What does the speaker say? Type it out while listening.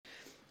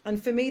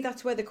And for me,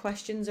 that's where the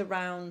questions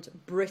around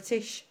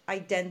British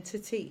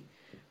identity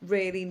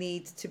really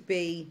need to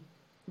be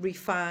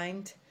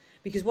refined.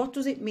 Because what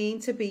does it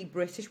mean to be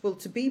British? Well,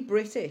 to be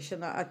British,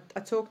 and I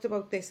talked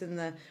about this in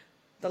the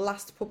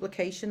last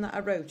publication that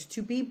I wrote,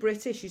 to be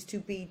British is to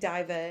be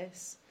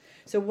diverse.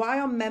 So why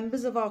are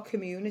members of our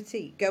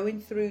community going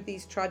through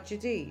these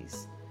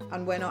tragedies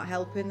and we're not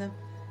helping them?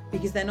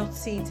 Because they're not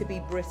seen to be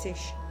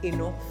British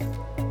enough.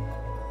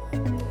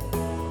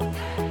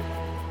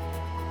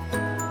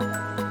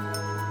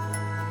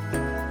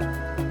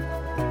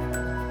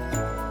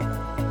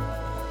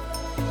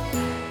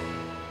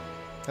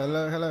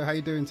 Hello, hello. How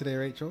you doing today,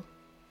 Rachel?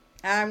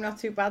 I'm not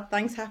too bad,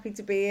 thanks. Happy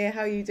to be here.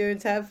 How are you doing,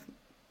 Tev?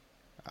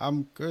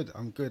 I'm good.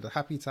 I'm good.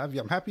 Happy to have you.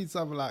 I'm happy to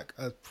have like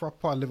a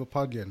proper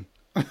Liverpudlian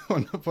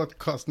on the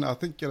podcast now. I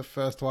think you're the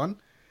first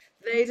one.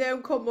 They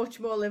don't come much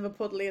more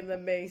Liverpudlian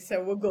than me,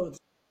 so we're good.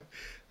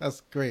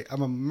 That's great.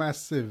 I'm a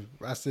massive,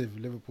 massive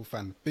Liverpool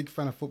fan. Big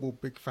fan of football.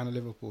 Big fan of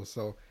Liverpool.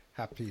 So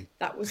happy.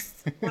 That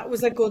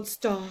was a good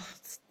start.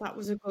 That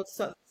was a good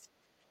start.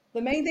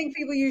 The main thing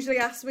people usually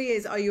ask me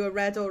is, "Are you a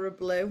red or a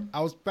blue?"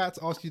 I was about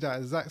to ask you that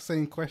exact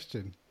same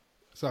question.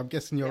 So I'm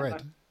guessing you're Yeah,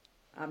 red.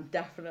 I'm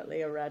definitely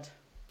a red.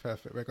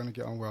 Perfect. We're going to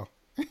get on well.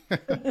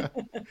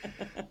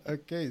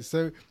 Okay.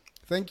 So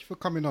thank you for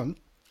coming on.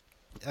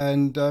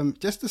 And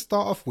just to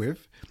start off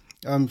with,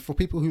 for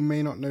people who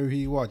may not know who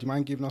you are, do you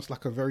mind giving us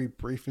like a very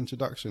brief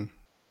introduction?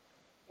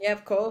 Yeah,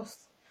 of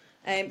course.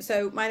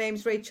 So my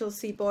name's Rachel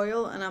C.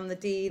 Boyle, and I'm the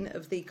Dean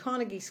of the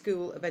Carnegie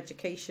School of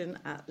Education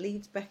at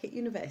Leeds Beckett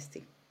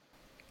University.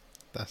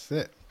 That's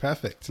it.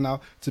 Perfect.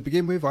 Now, to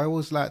begin with, I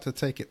always like to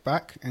take it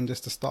back and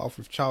just to start off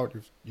with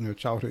childhood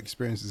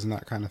experiences and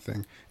that kind of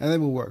thing, and then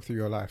we'll work through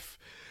your life.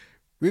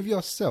 With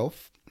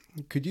yourself,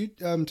 could you,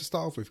 to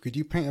start off with, could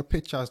you paint a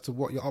picture as to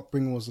what your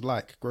upbringing was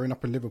like growing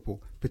up in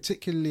Liverpool,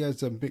 particularly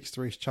as a mixed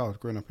race child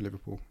growing up in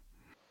Liverpool?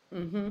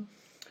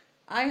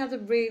 I had a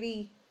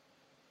really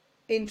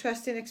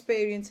interesting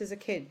experience as a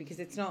kid because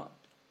it's not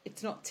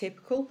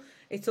typical.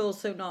 It's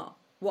also not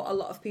what a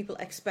lot of people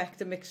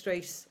expect a mixed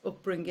race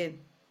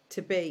upbringing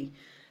to be.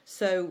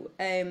 So,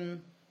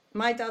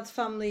 my dad's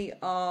family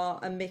are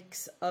a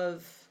mix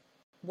of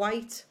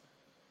white,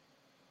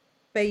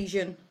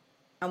 Bayesian,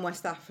 and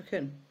West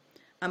African,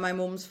 and my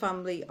mum's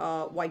family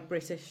are white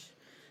British.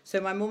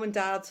 So my mum and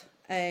dad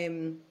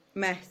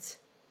met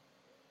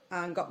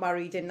and got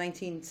married in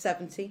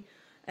 1970,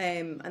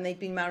 and they'd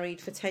been married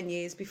for 10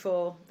 years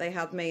before they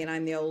had me, and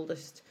I'm the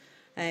oldest.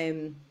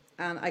 And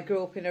I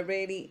grew up in a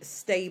really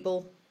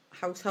stable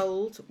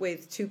household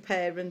with two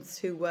parents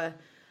who were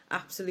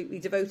absolutely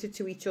devoted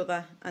to each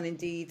other and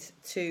indeed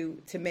to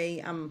me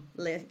and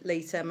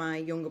later my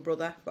younger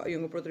brother. I've got a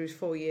younger brother who's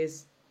 4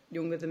 years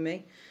younger than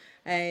me.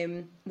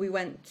 We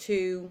went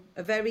to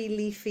a very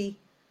leafy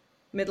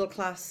middle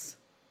class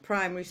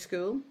primary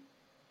school.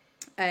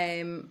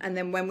 And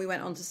then when we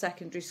went on to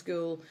secondary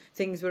school,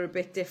 things were a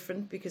bit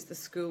different because the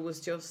school was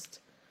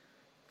just,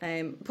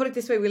 put it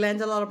this way, we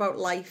learned a lot about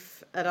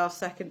life at our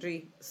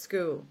secondary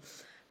school.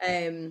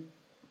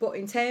 But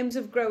in terms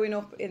of growing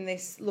up in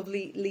this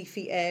lovely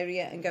leafy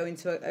area and going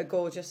to a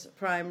gorgeous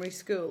primary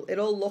school, it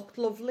all looked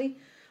lovely,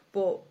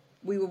 but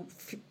we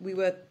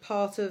were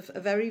part of a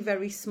very,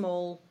 very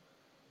small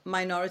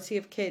minority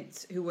of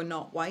kids who were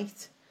not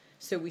white.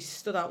 So we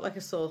stood out like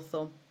a sore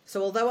thumb.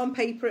 So although on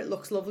paper it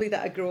looks lovely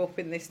that I grew up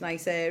in this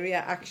nice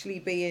area, actually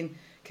being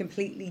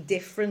completely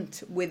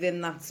different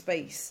within that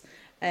space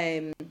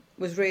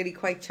was really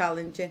quite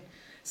challenging.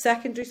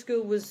 Secondary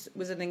school was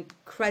an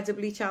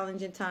incredibly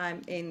challenging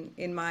time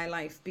in my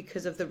life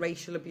because of the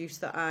racial abuse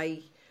that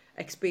I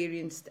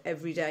experienced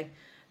every day.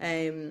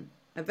 A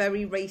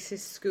very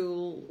racist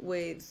school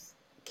with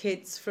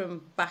kids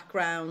from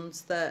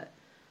backgrounds that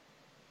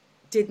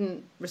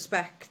didn't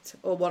respect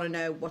or want to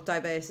know what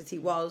diversity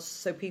was.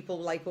 So people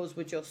like us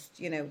were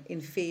just,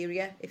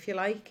 inferior, if you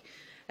like.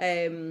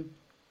 In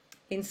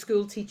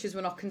school, teachers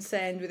were not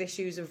concerned with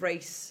issues of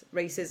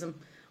racism,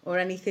 or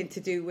anything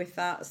to do with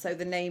that. So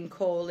the name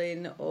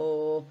calling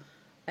or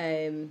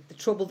the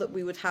trouble that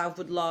we would have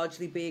would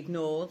largely be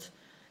ignored.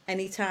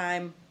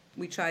 Anytime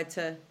we tried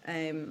to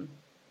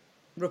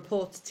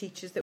report to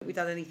teachers that we'd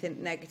had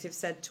anything negative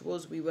said to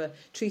us, we were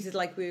treated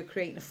like we were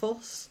creating a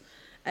fuss.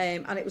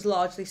 And it was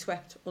largely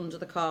swept under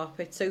the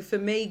carpet. So for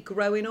me,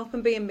 growing up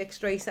and being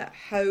mixed race at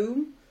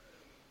home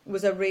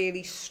was a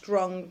really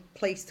strong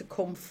place to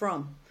come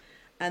from.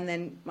 And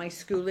then my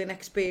schooling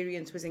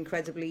experience was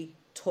incredibly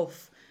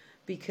tough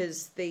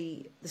because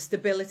the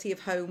stability of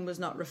home was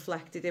not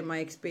reflected in my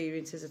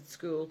experiences at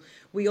school.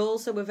 We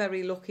also were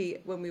very lucky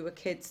when we were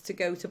kids to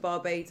go to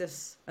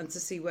Barbados and to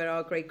see where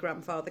our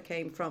great-grandfather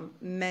came from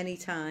many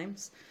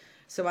times.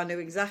 So I knew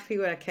exactly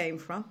where I came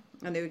from.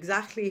 I knew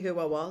exactly who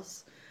I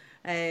was.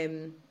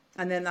 And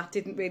then that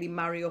didn't really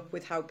marry up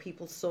with how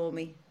people saw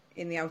me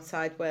in the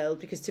outside world,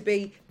 because to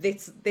be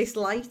this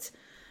light,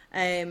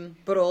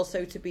 but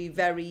also to be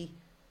very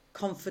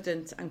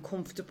confident and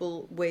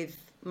comfortable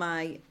with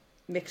my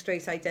mixed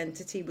race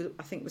identity,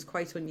 I think was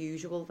quite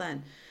unusual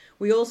then.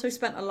 We also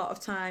spent a lot of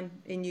time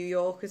in New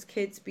York as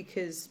kids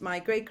because my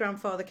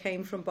great-grandfather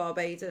came from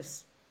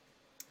Barbados,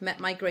 met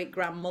my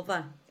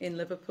great-grandmother in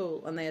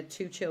Liverpool, and they had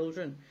 2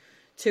 children,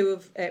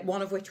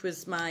 one of which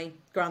was my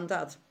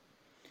granddad.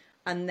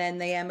 And then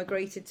they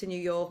emigrated to New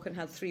York and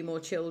had 3 more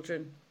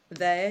children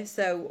there.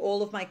 So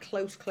all of my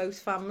close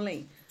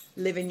family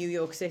live in New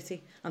York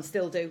City and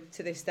still do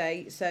to this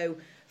day. So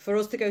for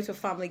us to go to a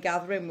family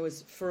gathering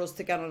was for us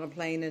to get on a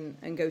plane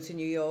and go to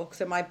New York.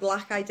 So my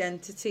black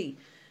identity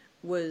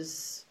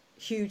was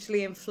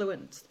hugely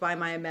influenced by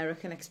my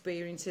American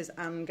experiences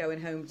and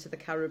going home to the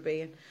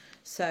Caribbean.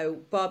 So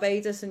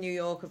Barbados and New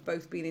York have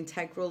both been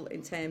integral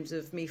in terms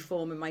of me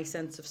forming my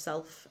sense of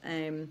self.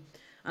 And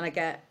I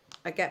get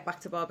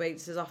back to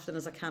Barbados as often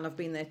as I can. I've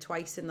been there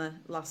twice in the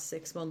last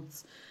 6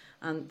 months.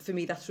 And for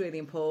me, that's really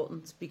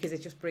important because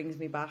it just brings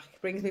me back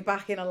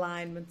in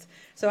alignment.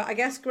 So I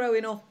guess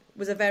growing up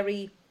was a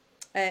very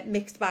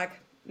mixed bag.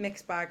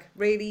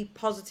 Really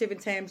positive in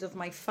terms of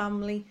my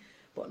family,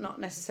 but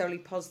not necessarily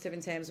positive in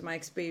terms of my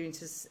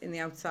experiences in the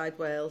outside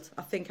world.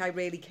 I think I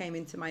really came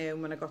into my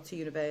own when I got to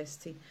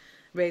university,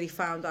 really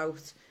found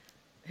out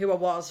who I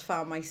was,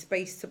 found my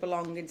space to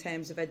belong in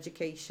terms of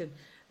education.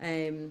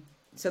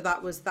 So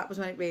that was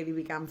when it really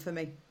began for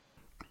me.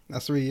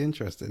 That's really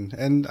interesting.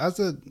 And as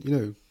a,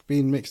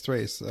 being mixed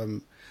race,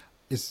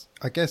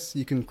 I guess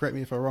you can correct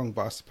me if I'm wrong,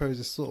 but I suppose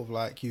it's sort of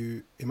like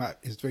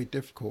it's very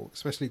difficult,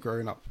 especially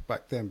growing up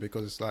back then,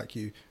 because it's like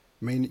you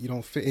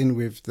don't fit in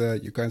with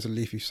you're going to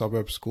leafy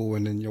suburb school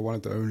and then you're one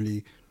of the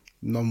only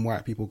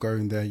non-white people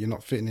going there. You're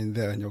not fitting in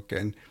there and you're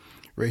getting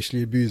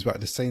racially abused. But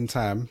at the same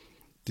time,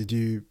 I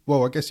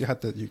guess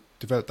you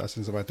developed that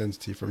sense of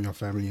identity from your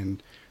family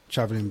and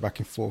traveling back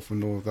and forth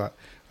and all of that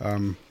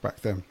back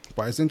then.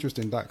 But it's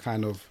interesting, that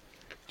kind of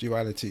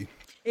duality.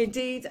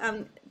 Indeed,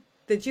 and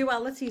the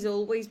duality's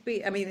always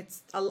been,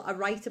 I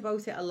write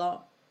about it a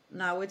lot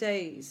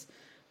nowadays,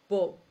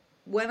 but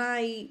when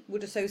I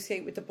would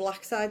associate with the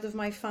black side of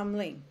my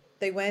family,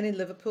 they weren't in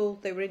Liverpool,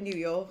 they were in New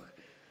York.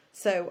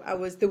 So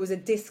there was a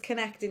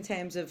disconnect in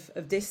terms of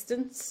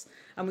distance,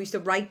 and we used to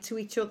write to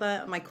each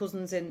other. My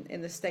cousins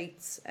in the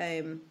States,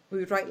 we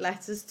would write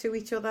letters to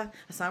each other.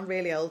 I sound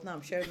really old now,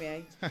 I'm showing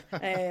my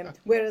age.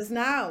 Whereas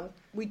now,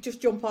 we'd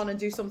just jump on and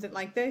do something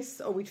like this,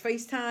 or we'd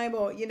FaceTime,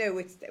 or,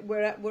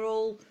 we're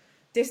all,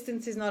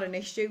 distance is not an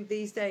issue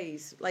these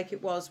days, like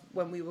it was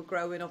when we were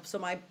growing up. So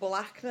my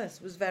blackness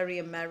was very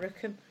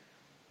American,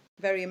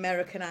 very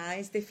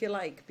Americanized, if you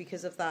like,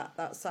 because of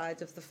that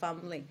side of the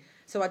family.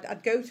 So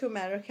I'd go to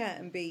America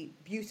and be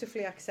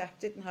beautifully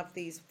accepted and have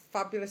these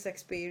fabulous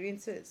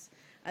experiences.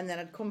 And then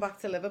I'd come back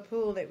to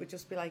Liverpool and it would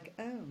just be like,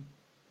 oh,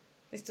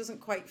 this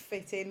doesn't quite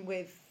fit in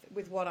with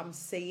what I'm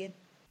seeing.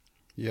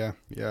 Yeah.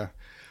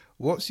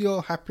 What's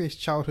your happiest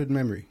childhood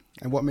memory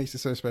and what makes it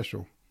so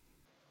special?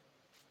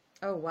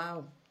 Oh,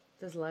 wow.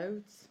 There's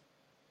loads.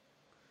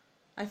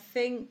 I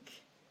think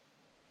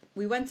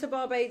we went to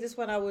Barbados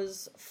when I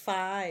was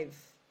 5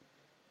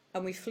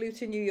 and we flew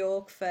to New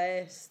York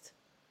first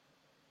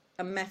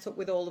and met up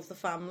with all of the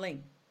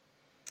family.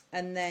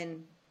 And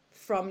then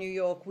from New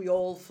York, we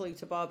all flew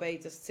to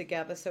Barbados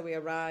together. So we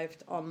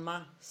arrived en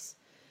masse.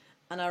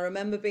 And I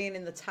remember being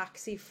in the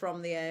taxi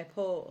from the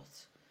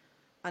airport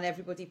and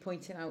everybody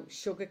pointing out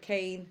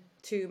sugarcane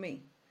to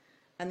me.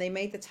 And they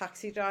made the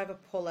taxi driver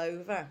pull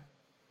over.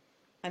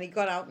 And he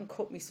got out and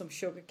cut me some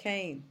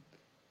sugarcane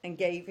and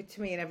gave it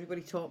to me. And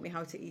everybody taught me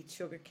how to eat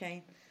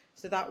sugarcane.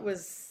 So that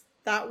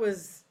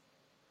was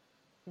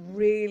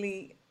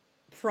really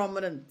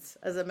prominent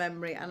as a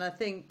memory. And I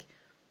think,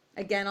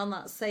 again, on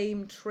that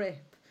same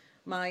trip,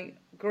 my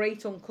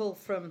great uncle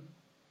from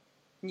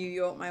New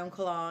York, my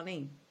uncle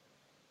Arnie,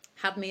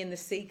 had me in the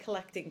sea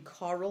collecting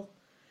coral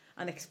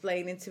and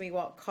explaining to me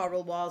what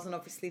coral was. And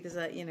obviously there's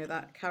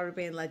that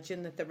Caribbean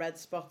legend that the red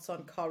spots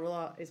on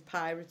coral is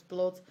pirate's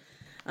blood.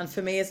 And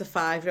for me as a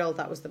 5-year-old,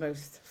 that was the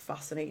most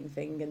fascinating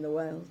thing in the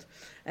world.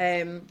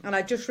 And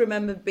I just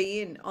remember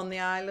being on the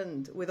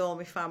island with all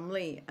my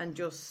family and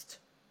just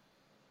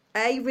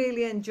A,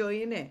 really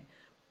enjoying it,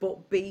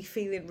 but B,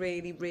 feeling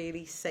really,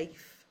 really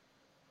safe.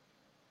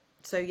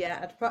 So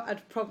yeah,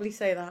 I'd probably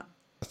say that.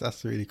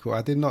 That's really cool.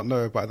 I did not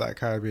know about that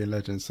Caribbean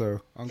legend,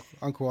 so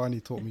Uncle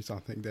Arnie taught me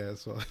something there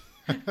as well.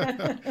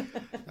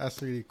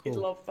 That's really cool.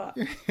 You'd love that.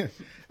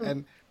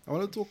 And I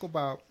want to talk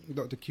about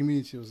what the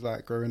community was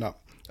like growing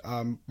up,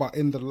 but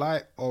in the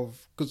light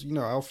of, because I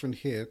often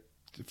hear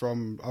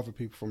from other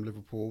people from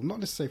Liverpool, not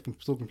necessarily from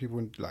talking to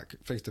people like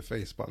face to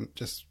face, but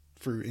just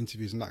through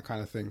interviews and that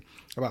kind of thing,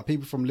 about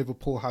people from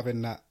Liverpool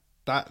having that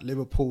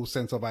Liverpool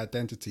sense of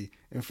identity.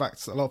 In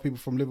fact, a lot of people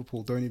from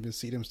Liverpool don't even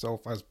see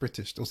themselves as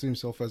British. They'll see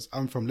themselves as,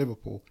 I'm from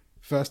Liverpool,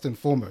 first and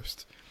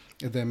foremost.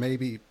 And then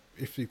maybe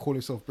if you call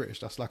yourself British,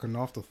 that's like an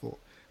afterthought.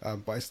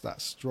 But it's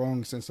that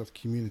strong sense of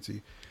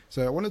community.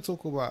 So I want to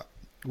talk about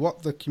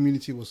what the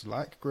community was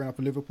like growing up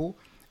in Liverpool,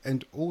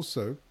 and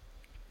also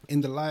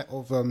in the light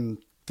of I'm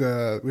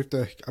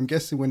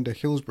guessing when the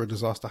Hillsborough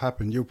disaster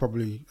happened, you were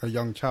probably a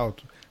young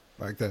child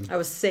back then. I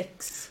was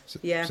 6.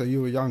 Yeah. So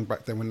you were young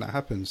back then when that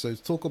happened. So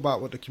talk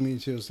about what the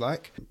community was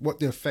like, what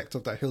the effect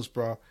of that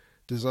Hillsborough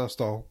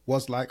disaster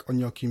was like on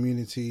your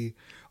community,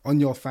 on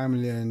your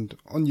family, and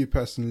on you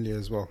personally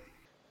as well?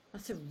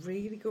 That's a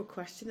really good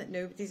question that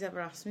nobody's ever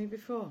asked me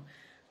before,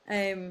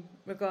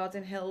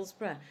 regarding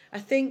Hillsborough. I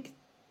think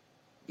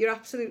you're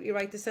absolutely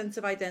right. The sense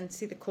of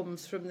identity that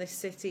comes from this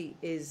city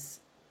is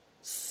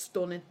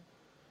stunning.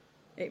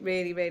 It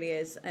really, really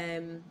is.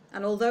 And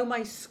although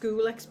my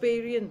school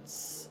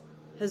experience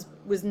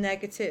was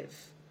negative,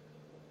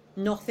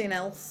 nothing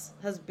else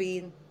has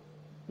been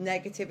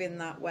negative in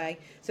that way.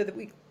 So that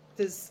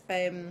there's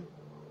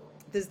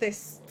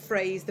this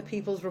phrase, the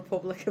People's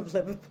Republic of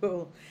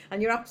Liverpool,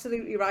 and you're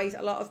absolutely right.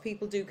 A lot of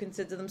people do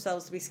consider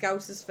themselves to be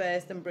Scousers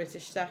first and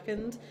British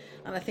second,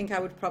 and I think I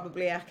would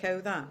probably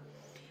echo that,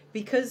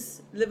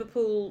 because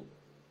Liverpool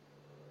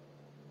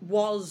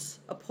was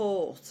a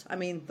port. I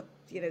mean,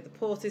 the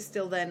port is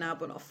still there now,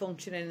 but not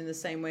functioning in the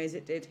same way as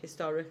it did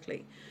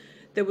historically.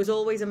 There was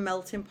always a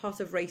melting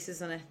pot of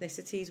races and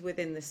ethnicities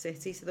within the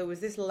city, so there was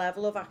this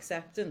level of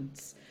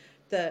acceptance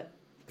that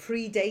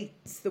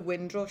predates the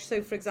Windrush.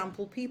 So, for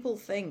example, people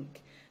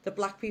think that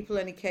black people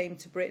only came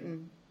to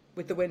Britain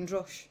with the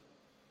Windrush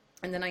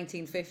in the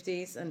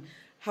 1950s, and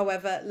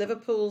however,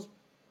 Liverpool's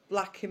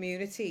black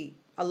community,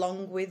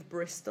 along with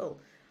Bristol,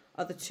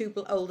 are the two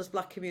oldest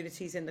black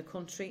communities in the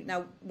country.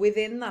 Now,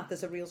 within that,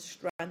 there's a real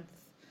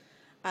strength,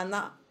 and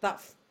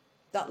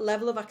that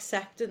level of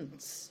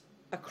acceptance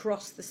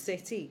across the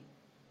city,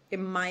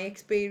 in my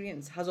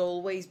experience, has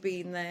always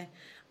been there.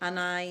 And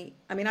I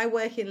mean, I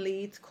work in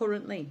Leeds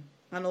currently,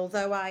 and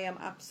although I am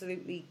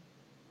absolutely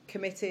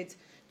committed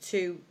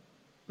to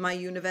my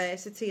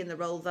university and the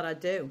role that I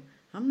do,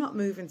 I'm not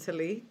moving to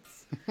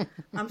Leeds.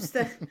 I'm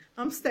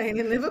staying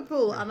in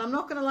Liverpool, and I'm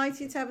not going to lie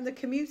to you, Tevin, the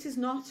commute is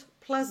not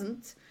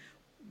pleasant,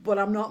 but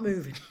I'm not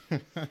moving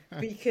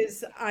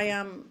because I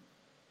am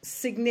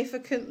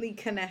significantly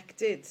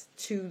connected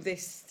to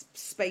this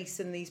space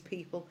and these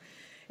people.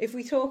 If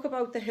we talk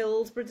about the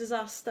Hillsborough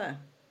disaster,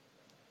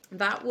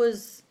 that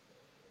was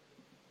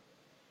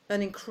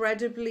an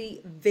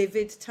incredibly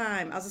vivid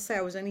time. As I say,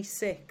 I was only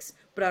 6,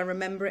 but I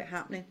remember it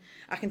happening.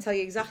 I can tell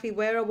you exactly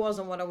where I was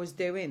and what I was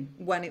doing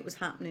when it was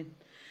happening.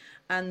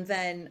 And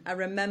then I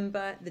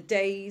remember the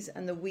days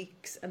and the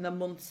weeks and the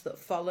months that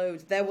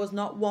followed. There was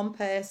not one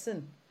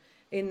person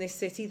in this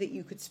city that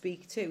you could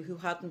speak to who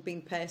hadn't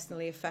been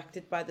personally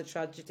affected by the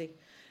tragedy.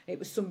 It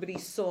was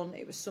somebody's son,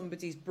 it was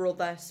somebody's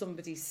brother,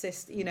 somebody's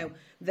sister,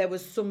 there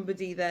was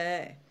somebody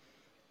there.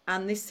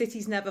 And this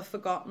city's never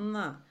forgotten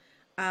that.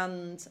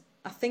 And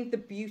I think the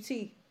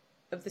beauty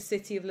of the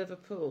city of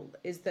Liverpool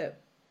is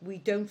that we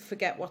don't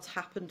forget what's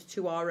happened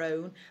to our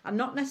own, and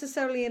not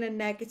necessarily in a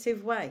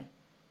negative way.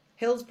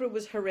 Hillsborough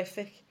was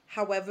horrific.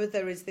 However,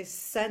 there is this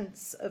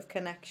sense of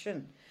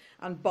connection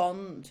and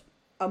bond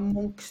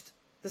amongst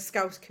the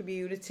Scouse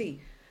community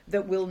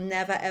that will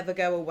never ever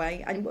go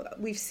away. And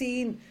we've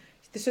seen,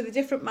 so the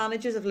different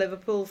managers of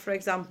Liverpool, for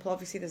example,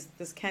 obviously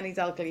there's Kenny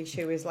Dalglish,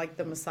 who is like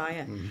the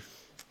messiah.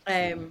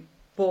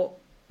 But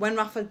when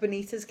Rafa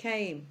Benitez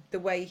came, the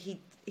way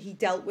he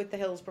dealt with the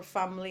Hillsborough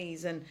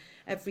families and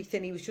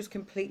everything, he was just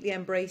completely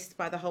embraced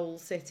by the whole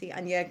city,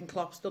 and Jurgen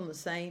Klopp's done the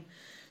same.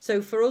 So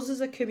for us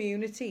as a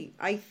community,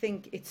 I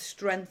think it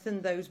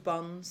strengthened those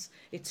bonds.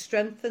 It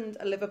strengthened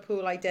a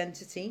Liverpool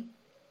identity.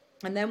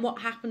 And then what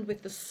happened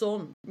with the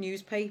Sun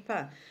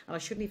newspaper, and I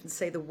shouldn't even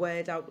say the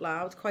word out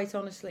loud, quite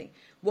honestly,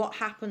 what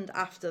happened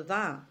after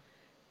that,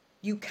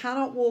 you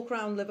cannot walk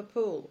around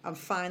Liverpool and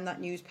find that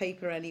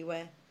newspaper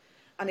anywhere.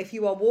 And if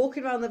you are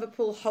walking around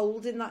Liverpool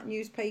holding that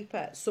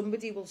newspaper,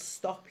 somebody will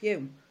stop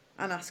you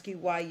and ask you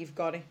why you've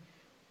got it.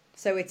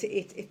 So it's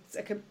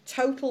a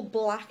total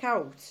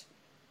blackout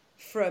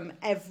from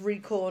every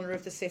corner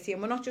of the city.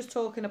 And we're not just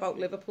talking about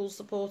Liverpool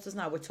supporters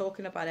now, we're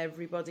talking about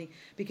everybody,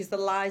 because the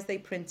lies they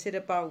printed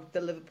about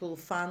the Liverpool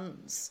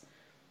fans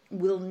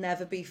will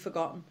never be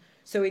forgotten.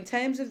 So in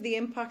terms of the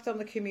impact on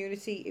the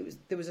community,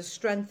 there was a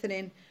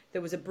strengthening,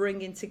 there was a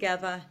bringing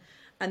together,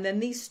 and then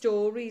these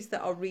stories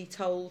that are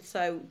retold.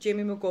 So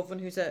Jimmy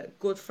McGovern, who's a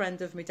good friend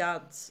of my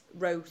dad's,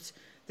 wrote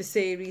the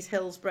series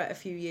Hillsborough a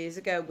few years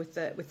ago with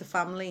the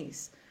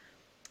families,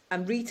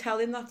 and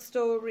retelling that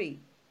story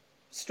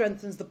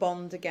strengthens the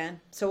bond again.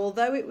 So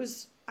although it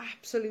was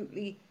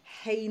absolutely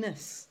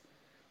heinous,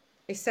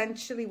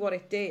 essentially what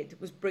it did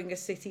was bring a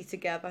city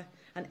together.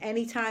 And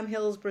any time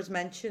Hillsborough's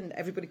mentioned,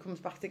 everybody comes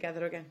back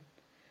together again.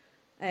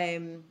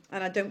 And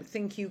I don't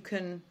think you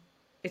can...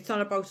 It's not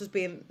about us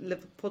being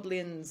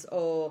Liverpudlians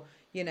or,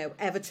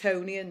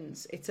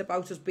 Evertonians. It's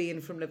about us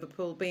being from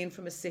Liverpool, being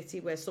from a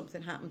city where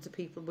something happened to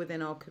people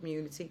within our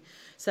community.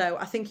 So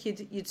I think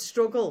you'd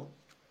struggle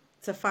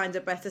to find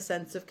a better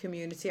sense of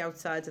community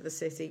outside of the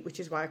city, which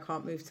is why I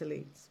can't move to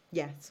Leeds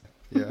yet.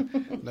 Yeah,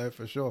 no,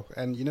 for sure.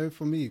 And,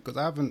 for me, because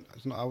I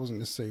wasn't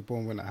necessarily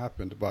born when it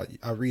happened, but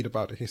I read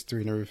about the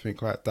history and everything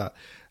like that.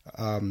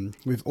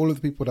 With all of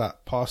the people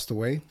that passed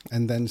away,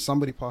 and then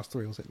somebody passed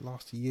away, was it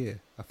last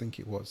year? I think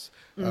it was.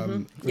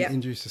 With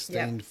injuries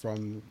sustained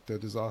from the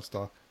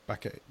disaster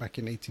back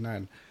in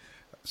 '89.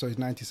 So it's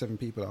 97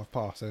 people that have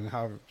passed, and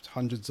how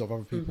hundreds of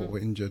other people were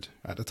injured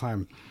at the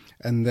time.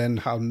 And then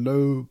how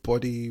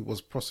nobody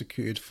was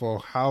prosecuted for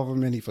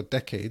for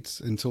decades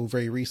until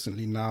very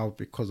recently now,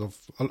 because of,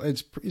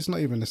 it's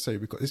not even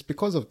necessarily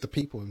because of the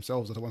people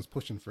themselves are the ones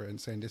pushing for it and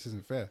saying this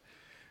isn't fair,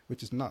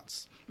 which is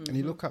nuts. And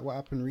you look at what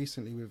happened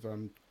recently with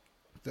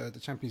the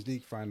Champions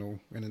League final,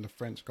 and then the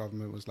French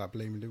government was like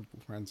blaming Liverpool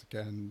fans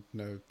again.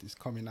 It's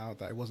coming out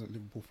that it wasn't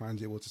Liverpool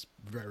fans, it was just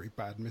very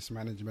bad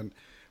mismanagement.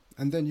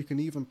 And then you can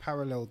even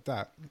parallel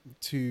that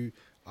to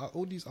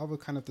all these other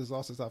kind of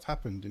disasters that have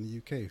happened in the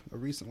UK. A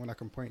recent one I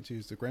can point to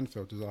is the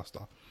Grenfell disaster,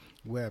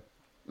 where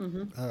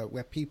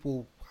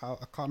people, I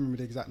can't remember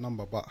the exact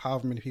number, but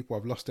however many people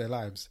have lost their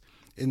lives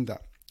in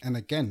that. And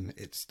again,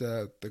 it's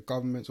the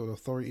governments or the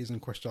authorities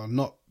in question are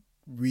not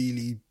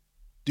really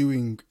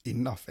doing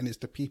enough, and it's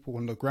the people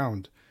on the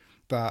ground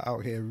that are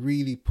out here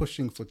really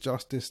pushing for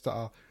justice, that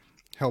are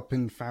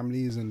helping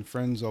families and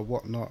friends or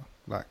whatnot.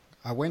 Like,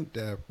 I went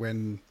there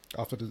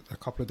a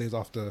couple of days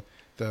after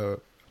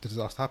the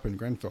disaster happened,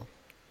 Grenfell,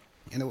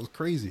 and it was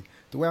crazy.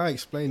 The way I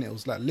explain it, it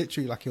was like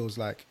literally like it's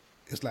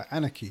like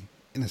anarchy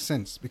in a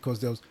sense,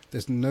 because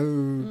there's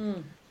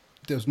no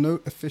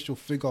official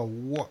figure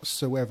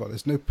whatsoever.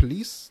 There's no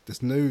police,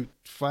 there's no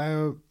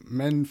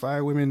firemen,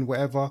 firewomen,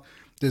 whatever.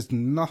 There's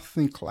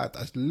nothing like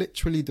that. It's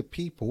literally the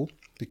people,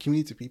 the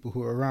community people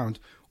who are around,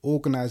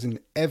 organising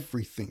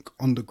everything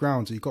on the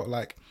ground. So you've got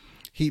like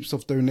heaps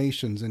of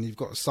donations, and you've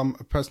got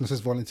a person that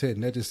says volunteered,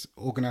 and they're just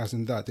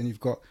organising that. Then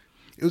you've got,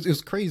 it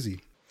was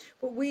crazy.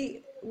 But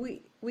we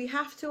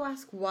have to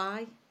ask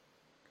why.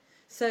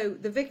 So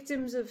the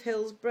victims of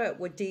Hillsborough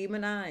were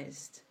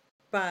demonised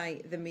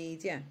by the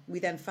media. We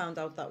then found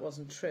out that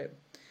wasn't true.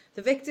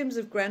 The victims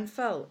of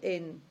Grenfell,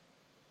 in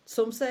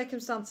some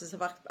circumstances,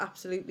 have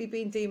absolutely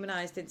been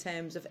demonised in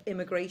terms of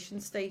immigration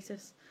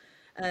status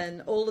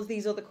and all of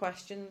these other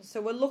questions.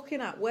 So we're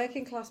looking at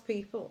working class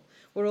people.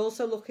 We're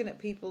also looking at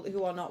people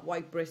who are not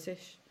white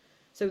British.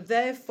 So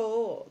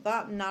therefore,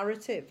 that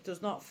narrative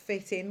does not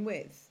fit in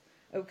with,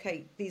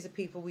 okay, these are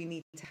people we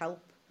need to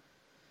help.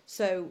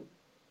 So,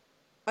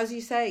 as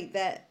you say,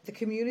 that the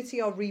community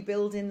are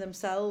rebuilding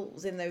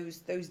themselves in those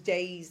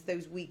days,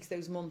 those weeks,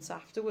 those months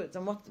afterwards.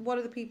 And what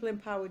are the people in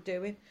power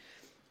doing?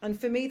 And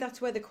for me,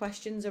 that's where the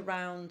questions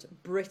around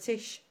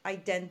British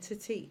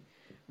identity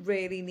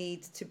really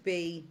need to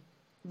be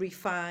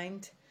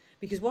refined.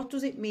 Because what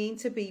does it mean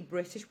to be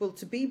British? Well,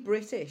 to be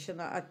British,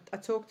 and I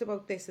talked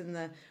about this in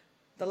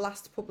the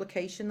last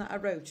publication that I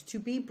wrote, to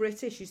be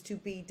British is to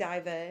be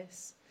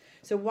diverse.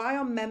 So why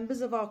are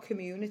members of our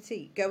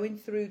community going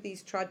through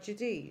these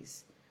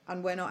tragedies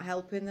and we're not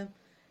helping them?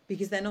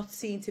 Because they're not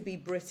seen to be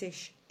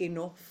British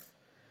enough.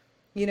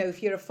 You know,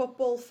 if you're a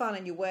football fan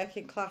and you're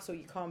working class, or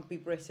you can't be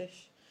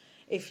British.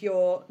 If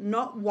you're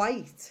not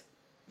white,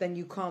 then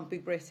you can't be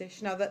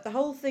British. Now, that the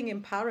whole thing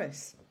in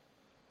Paris,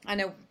 I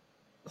know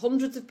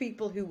hundreds of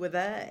people who were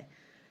there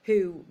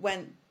who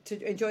went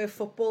to enjoy a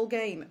football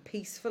game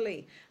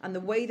peacefully, and the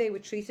way they were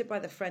treated by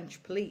the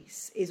French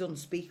police is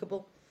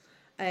unspeakable.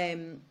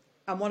 And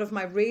one of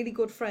my really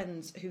good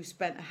friends who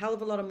spent a hell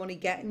of a lot of money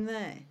getting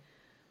there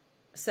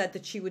said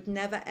that she would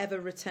never ever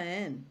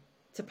return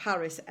to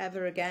Paris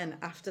ever again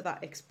after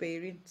that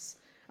experience.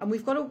 And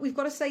we've got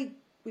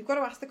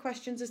to ask the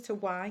questions as to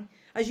why.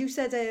 As you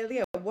said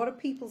earlier, what are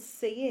people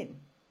seeing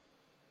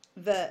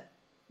that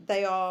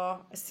they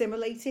are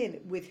assimilating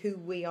with who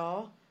we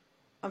are?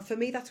 And for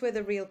me, that's where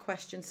the real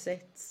question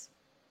sits.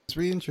 It's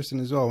really interesting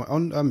as well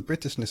on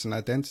Britishness and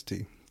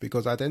identity,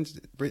 because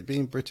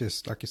being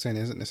British, like you're saying,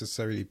 isn't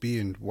necessarily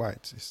being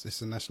white.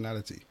 It's a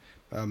nationality.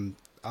 I'm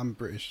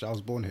British. I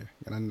was born here,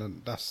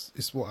 and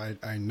it's what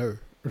I know,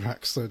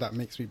 right? So that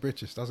makes me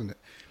British, doesn't it?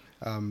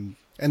 And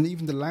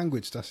even the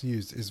language that's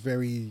used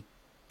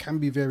can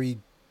be very,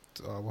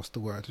 what's the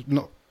word?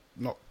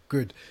 Not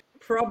good.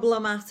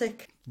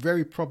 Problematic.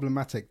 Very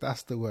problematic.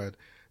 That's the word.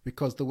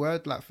 Because the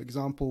word, like, for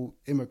example,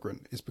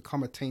 immigrant, has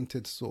become a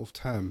tainted sort of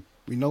term.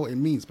 We know what it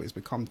means, but it's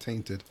become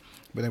tainted.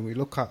 But then we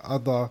look at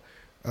other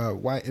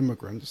white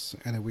immigrants,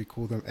 and then we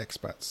call them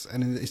expats.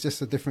 And it's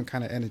just a different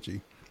kind of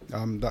energy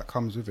that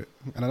comes with it.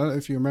 And I don't know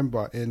if you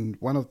remember, in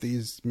one of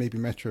these, maybe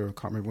Metro, I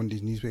can't remember, one of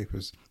these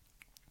newspapers,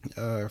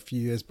 a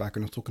few years back,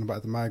 and I was talking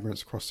about the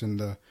migrants crossing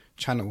the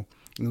channel,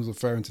 and it was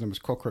referring to them as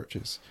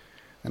cockroaches.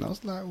 And I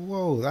was like,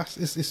 whoa,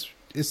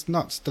 it's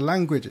nuts. The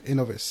language in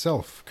of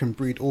itself can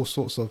breed all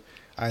sorts of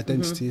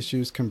identity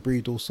issues, can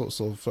breed all sorts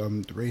of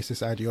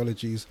racist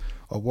ideologies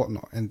or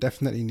whatnot, and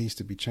definitely needs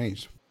to be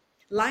changed.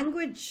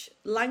 Language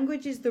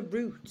is the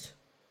root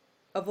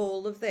of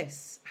all of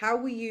this. How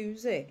we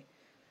use it,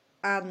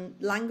 and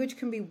language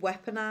can be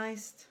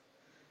weaponized.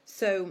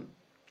 So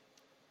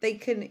they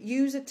can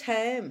use a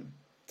term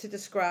to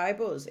describe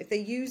us. If they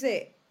use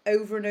it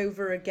over and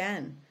over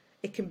again,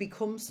 it can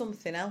become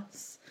something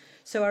else.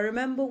 So I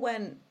remember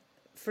when,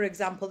 for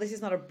example, this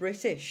is not a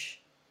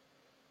British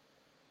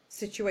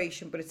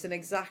situation, but it's an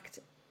exact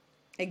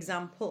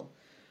example.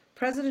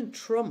 President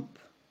Trump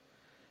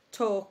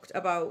talked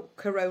about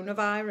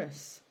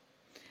coronavirus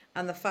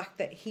and the fact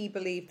that he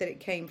believed that it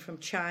came from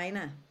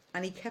China.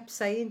 and he kept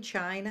saying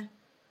China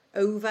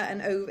over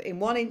and over. In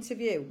one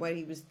interview where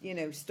he was,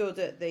 stood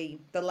at the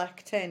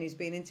lectern, he's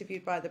being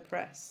interviewed by the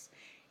press,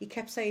 he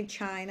kept saying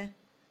China,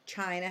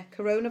 China,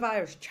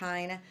 coronavirus,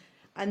 China.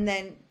 And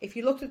then if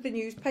you looked at the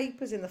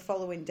newspapers in the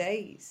following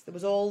days, there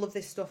was all of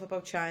this stuff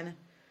about China.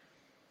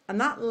 And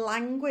that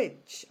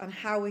language and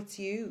how it's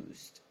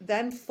used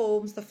then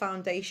forms the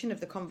foundation of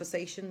the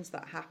conversations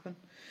that happen.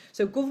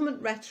 So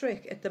government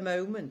rhetoric at the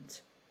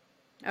moment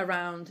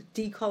around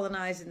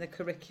decolonising the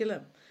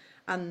curriculum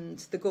and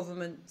the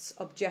government's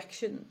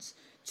objections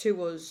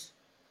to us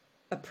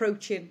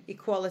approaching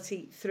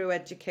equality through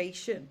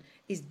education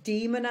is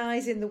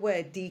demonising the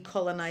word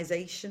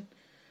decolonisation.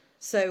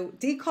 So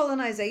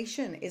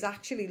decolonisation is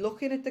actually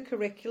looking at the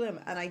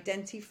curriculum and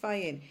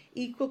identifying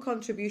equal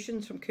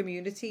contributions from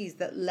communities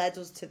that led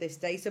us to this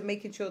day. So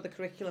making sure the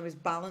curriculum is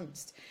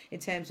balanced in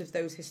terms of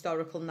those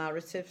historical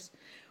narratives.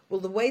 Well,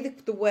 the way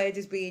that the word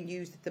is being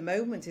used at the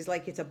moment is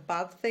like it's a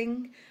bad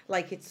thing,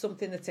 like it's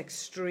something that's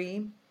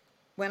extreme,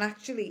 when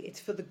actually it's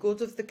for the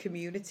good of the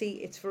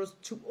community. It's for us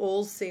to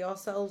all see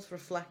ourselves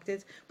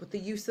reflected. But the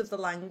use of the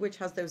language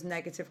has those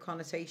negative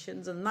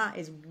connotations, and that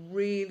is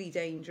really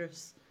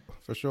dangerous.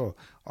 For sure.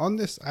 On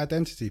this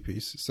identity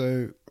piece,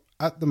 so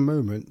at the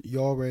moment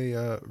you're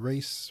a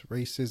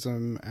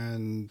racism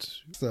and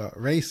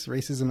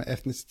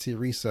ethnicity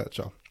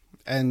researcher,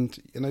 and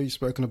you've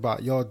spoken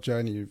about your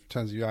journey in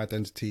terms of your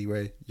identity,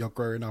 where you're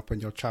growing up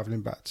and you're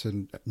traveling back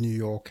to New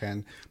York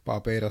and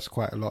Barbados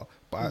quite a lot,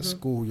 but at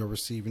school you're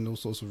receiving all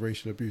sorts of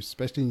racial abuse,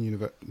 especially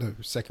in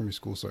secondary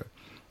school, sorry.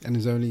 And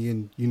it's only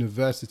in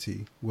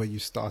university where you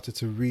started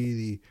to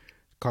really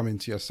come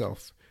into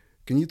yourself.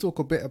 Can you talk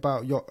a bit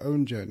about your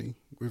own journey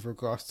with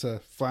regards to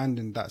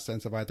finding that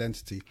sense of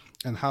identity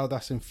and how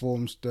that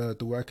informs the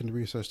work and the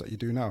research that you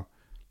do now?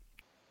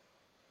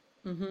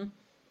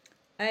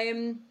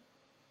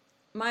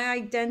 My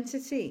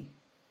identity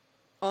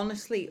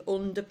honestly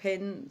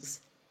underpins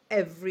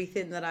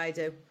everything that I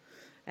do.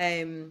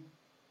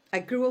 I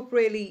grew up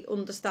really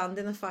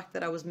understanding the fact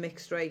that I was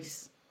mixed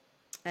race.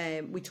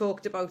 We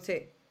talked about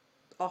it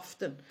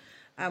often.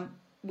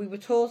 We were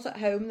taught at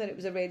home that it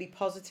was a really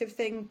positive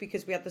thing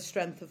because we had the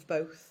strength of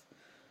both.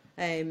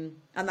 And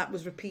that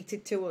was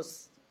repeated to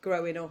us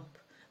growing up.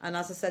 And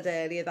as I said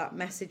earlier, that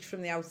message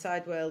from the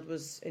outside world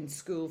was in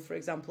school, for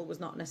example,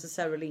 was not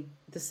necessarily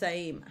the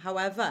same.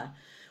 However,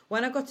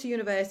 when I got to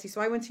university,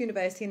 so I went to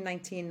university in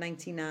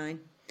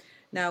 1999.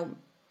 Now,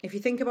 if you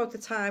think about the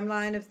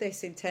timeline of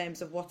this in terms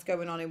of what's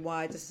going on in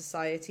wider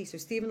society, so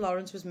Stephen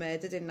Lawrence was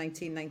murdered in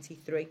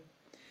 1993.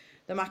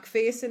 The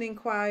Macpherson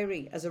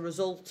inquiry, as a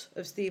result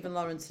of Stephen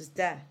Lawrence's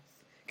death,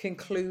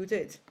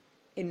 concluded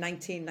in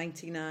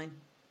 1999.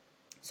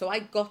 So I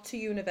got to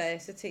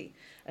university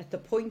at the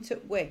point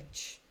at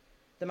which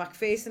the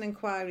Macpherson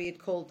inquiry had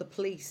called the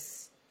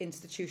police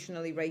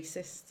institutionally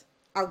racist.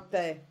 Out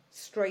there,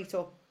 straight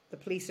up, the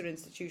police are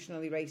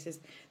institutionally racist.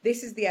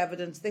 This is the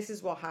evidence, this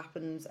is what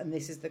happens, and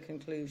this is the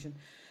conclusion.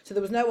 So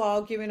there was no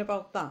arguing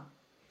about that.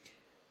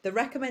 The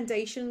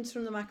recommendations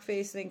from the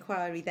Macpherson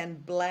inquiry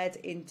then bled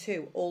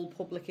into all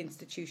public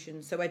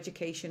institutions, so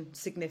education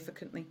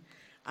significantly.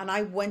 And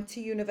I went to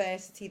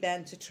university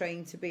then to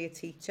train to be a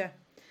teacher.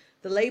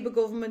 The Labour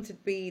government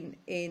had been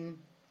in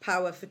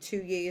power for 2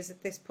 years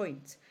at this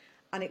point,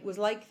 and it was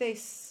like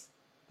this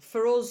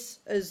for us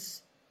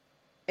as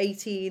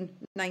 18,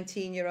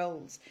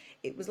 19-year-olds.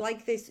 It was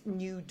like this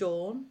new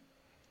dawn.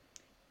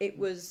 It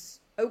was,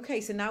 okay,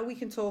 so now we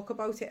can talk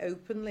about it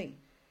openly.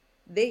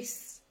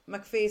 This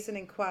Macpherson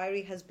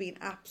inquiry has been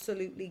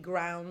absolutely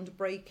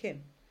groundbreaking.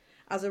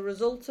 As a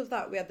result of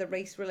that, we had the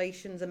Race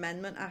Relations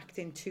Amendment Act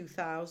in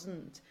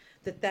 2000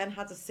 that then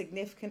had a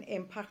significant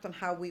impact on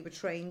how we were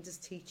trained as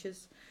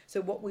teachers,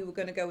 so what we were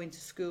going to go into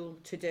school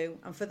to do.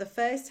 And for the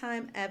first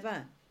time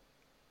ever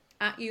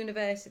at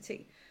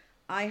university,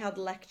 I had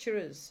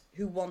lecturers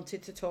who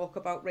wanted to talk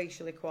about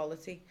racial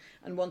equality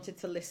and wanted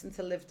to listen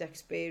to lived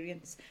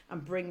experience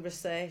and bring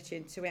research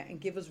into it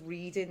and give us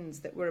readings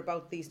that were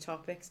about these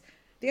topics.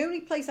 The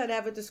only place I'd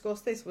ever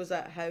discussed this was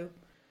at home.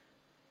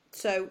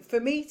 So for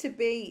me to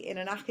be in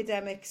an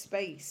academic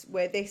space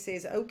where this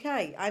is,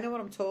 okay, I know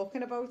what I'm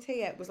talking about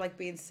here, it was like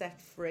being set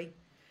free.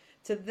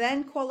 To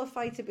then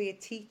qualify to be a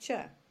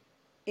teacher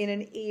in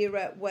an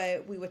era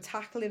where we were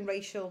tackling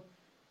racial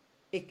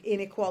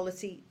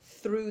inequality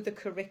through the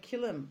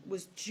curriculum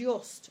was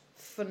just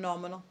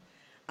phenomenal.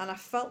 And I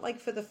felt like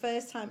for the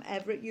first time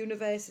ever at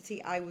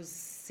university, I was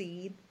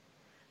seen.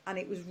 And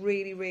it was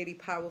really, really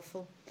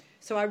powerful.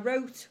 So I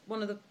wrote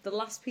one of the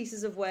last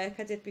pieces of work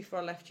I did before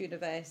I left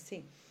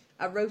university.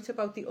 I wrote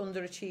about the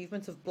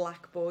underachievement of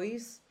black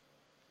boys.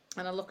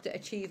 And I looked at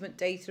achievement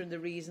data and the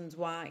reasons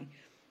why.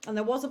 And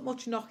there wasn't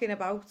much knocking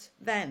about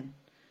then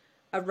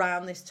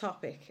around this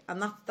topic.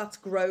 And that's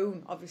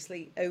grown,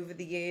 obviously, over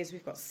the years.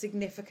 We've got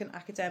significant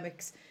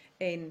academics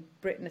in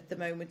Britain at the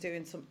moment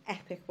doing some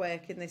epic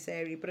work in this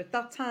area. But at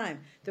that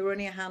time, there were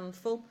only a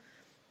handful.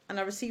 And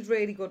I received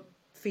really good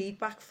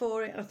feedback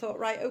for it. And I thought,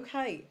 right,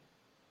 okay,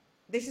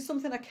 this is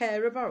something I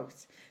care about.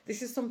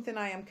 This is something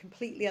I am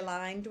completely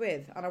aligned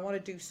with, and I want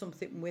to do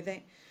something with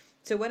it.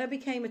 So when I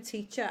became a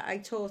teacher, I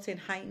taught in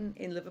Huyton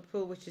in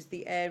Liverpool, which is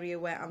the area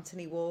where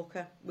Anthony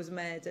Walker was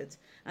murdered.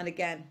 And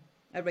again,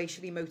 a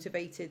racially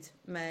motivated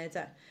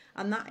murder.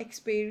 And that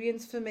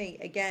experience for me,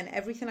 again,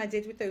 everything I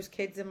did with those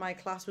kids in my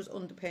class was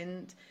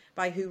underpinned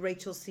by who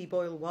Rachel C.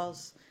 Boyle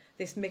was.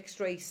 This mixed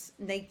race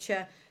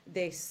nature,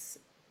 this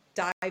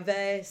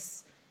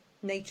diverse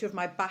nature of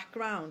my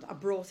background, I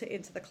brought it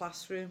into the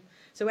classroom.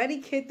 So any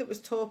kid that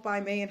was taught by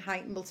me in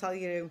Huyton will tell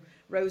you who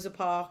Rosa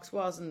Parks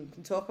was and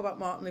can talk about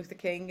Martin Luther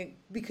King,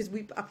 because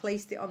I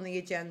placed it on the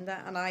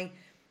agenda, and I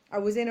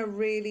was in a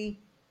really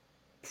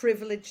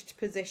privileged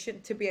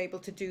position to be able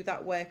to do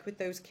that work with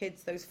those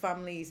kids, those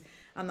families,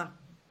 and that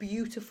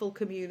beautiful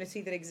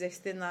community that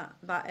exists in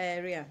that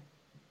area.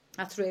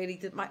 That's really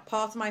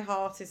part of my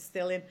heart is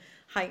still in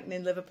Huyton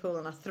in Liverpool,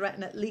 and I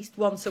threaten at least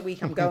once a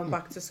week I'm going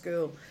back to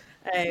school,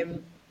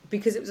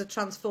 because it was a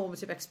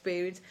transformative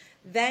experience.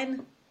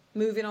 Then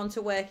moving on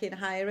to work in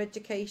higher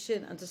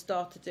education and to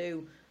start to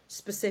do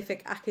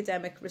specific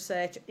academic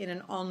research in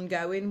an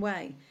ongoing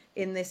way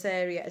in this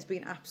area has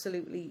been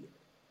absolutely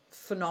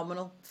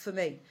phenomenal for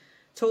me.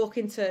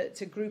 Talking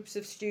to groups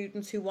of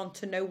students who want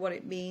to know what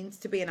it means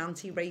to be an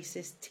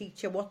anti-racist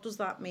teacher. What does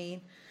that mean?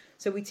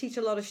 So we teach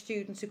a lot of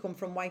students who come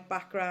from white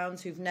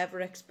backgrounds, who've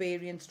never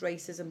experienced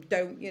racism,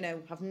 don't,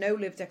 have no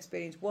lived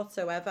experience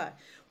whatsoever,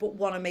 but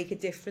want to make a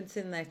difference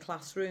in their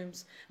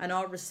classrooms. And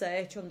our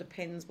research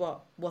underpins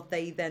what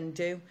they then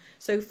do.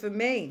 So for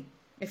me,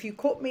 if you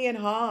cut me in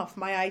half,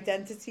 my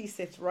identity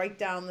sits right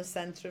down the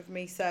centre of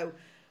me. So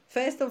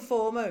first and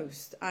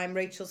foremost, I'm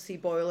Rachel C.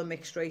 Boyle, a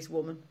mixed race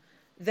woman.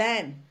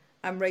 Then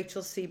I'm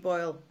Rachel C.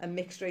 Boyle, a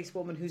mixed race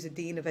woman who's a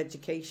Dean of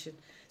Education.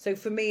 So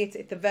for me, it's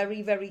at the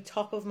very, very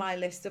top of my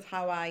list of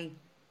how I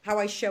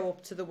show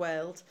up to the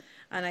world.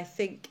 And I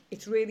think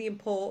it's really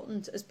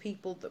important as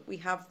people that we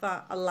have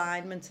that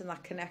alignment and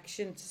that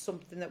connection to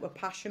something that we're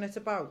passionate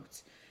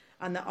about,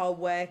 and that our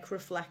work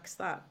reflects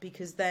that,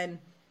 because then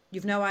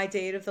you've no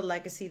idea of the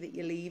legacy that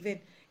you're leaving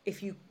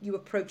if you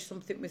approach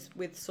something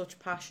with such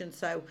passion.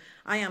 So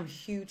I am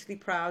hugely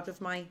proud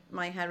of my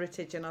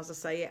heritage, and as I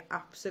say, it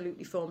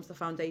absolutely forms the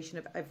foundation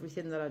of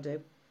everything that I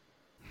do.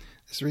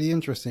 It's really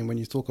interesting when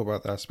you talk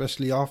about that,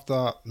 especially after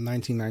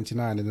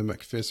 1999 and the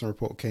Macpherson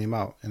report came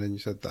out, and then you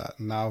said that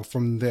now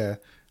from there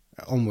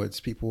onwards,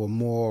 people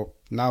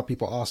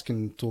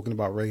talking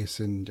about race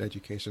and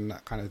education,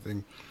 that kind of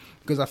thing.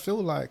 Because I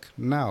feel like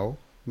now,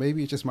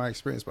 maybe it's just my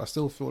experience, but I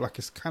still feel like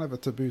it's kind of a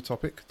taboo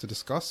topic to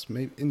discuss.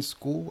 Maybe in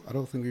school, I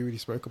don't think we really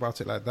spoke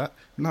about it like that.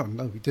 No,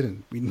 we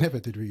didn't. We never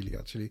did really,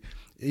 actually.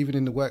 Even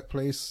in the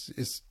workplace,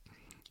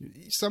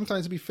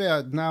 sometimes, to be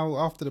fair, now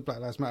after the Black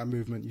Lives Matter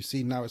movement, you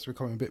see now it's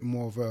becoming a bit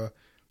more of a,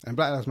 and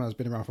Black Lives Matter has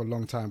been around for a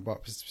long time,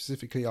 but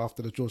specifically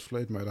after the George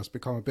Floyd murder, it's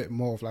become a bit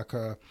more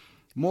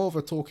of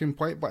a talking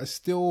point, but it's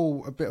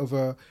still a bit of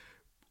a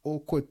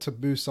awkward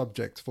taboo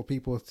subject for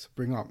people to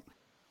bring up.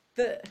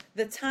 The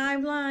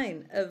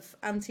timeline of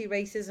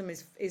anti-racism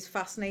is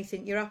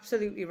fascinating. You're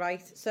absolutely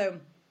right. So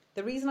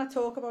the reason I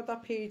talk about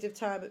that period of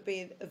time of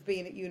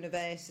being at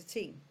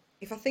university,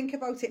 if I think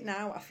about it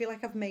now, I feel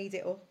like I've made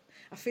it up.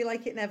 I feel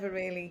like it never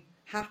really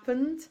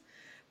happened,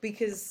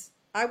 because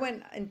I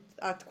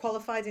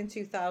qualified in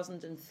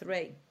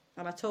 2003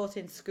 and I taught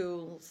in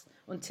schools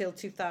until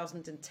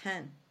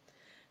 2010.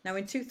 Now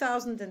in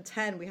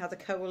 2010 we had a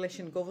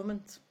coalition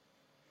government,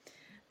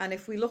 and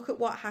if we look at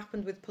what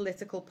happened with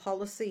political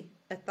policy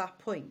at that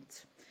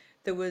point,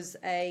 there was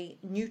a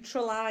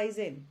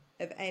neutralising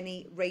of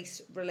any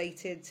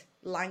race-related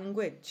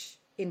language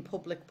in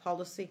public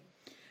policy.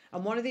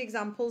 And one of the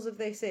examples of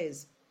this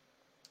is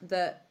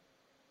that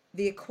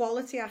the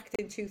Equality Act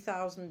in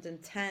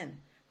 2010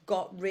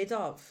 got rid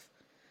of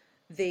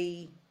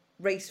the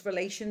Race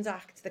Relations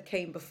Act that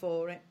came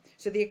before it.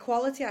 So the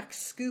Equality Act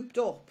scooped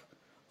up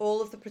all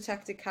of the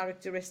protected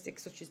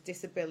characteristics such as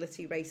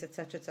disability, race,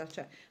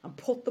 etc., and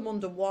put them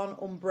under one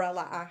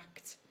umbrella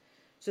act.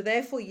 So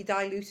therefore you're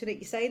diluting it.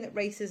 You're saying that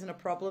race isn't a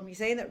problem. You're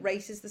saying that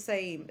race is the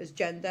same as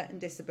gender and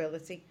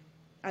disability.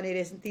 And it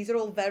isn't. These are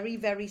all very,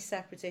 very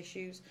separate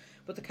issues.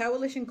 But the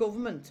coalition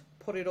government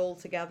put it all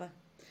together.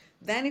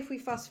 Then if we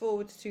fast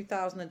forward to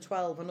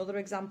 2012, another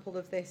example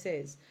of this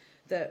is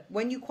that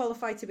when you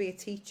qualify to be a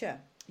teacher,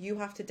 you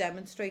have to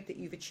demonstrate that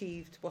you've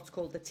achieved what's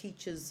called the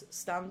teacher's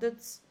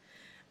standards.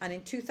 And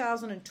in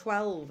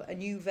 2012, a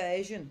new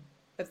version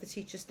of the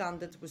teacher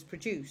standards was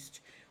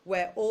produced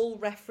where all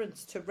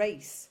reference to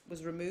race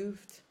was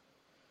removed.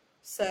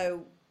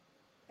 So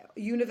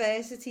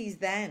universities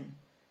then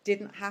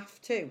didn't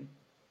have to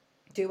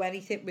do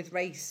anything with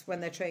race when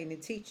they're training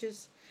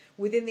teachers.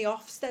 Within the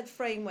Ofsted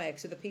framework,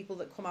 so the people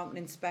that come out and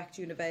inspect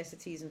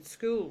universities and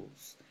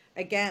schools,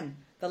 again,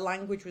 the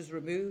language was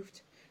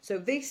removed. So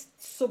this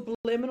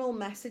subliminal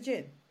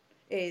messaging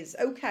is,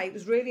 okay, it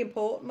was really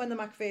important when the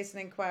Macpherson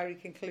inquiry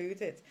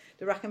concluded,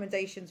 the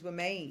recommendations were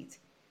made,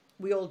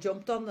 we all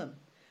jumped on them.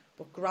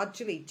 But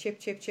gradually,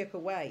 chip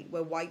away,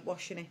 we're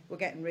whitewashing it, we're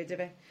getting rid of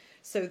it.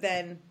 So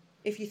then,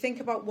 if you think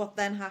about what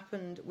then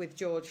happened with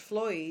George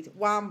Floyd,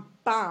 wham,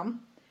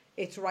 bam,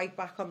 it's right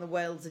back on the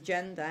world's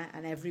agenda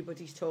and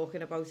everybody's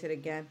talking about it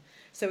again.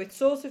 So it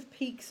sort of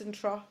peaks and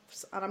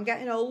troughs, and I'm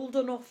getting old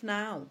enough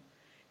now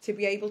to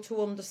be able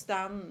to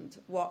understand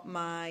what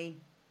my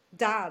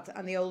dad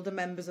and the older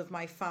members of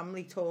my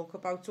family talk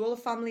about. So all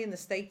the family in the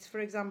States, for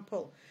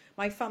example,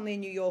 my family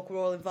in New York were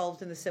all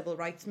involved in the civil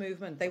rights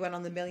movement. They went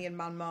on the Million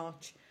Man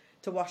March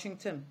to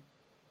Washington.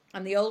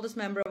 And the oldest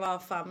member of our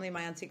family,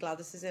 my Auntie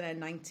Gladys, is in her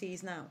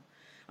 90s now.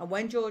 And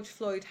when George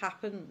Floyd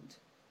happened,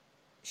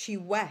 she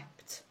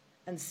wept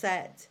and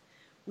said,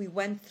 we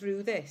went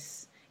through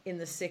this in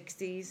the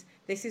 60s.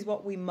 This is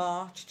what we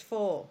marched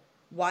for.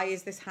 Why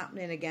is this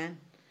happening again?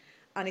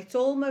 And it's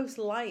almost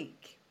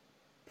like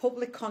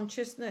public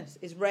consciousness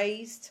is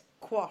raised,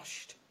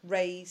 quashed,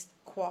 raised,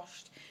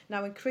 quashed.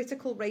 Now, in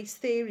critical race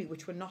theory,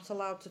 which we're not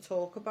allowed to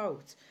talk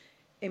about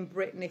in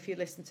Britain if you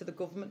listen to the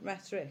government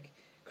rhetoric,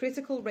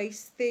 critical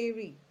race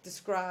theory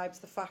describes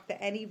the fact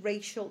that any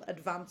racial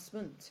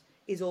advancement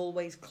is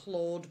always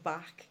clawed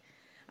back.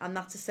 And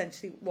that's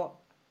essentially what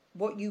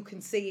you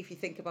can see if you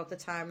think about the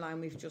timeline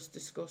we've just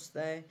discussed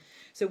there.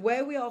 So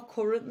where we are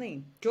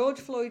currently, George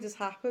Floyd has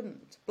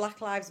happened.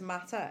 Black Lives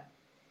Matter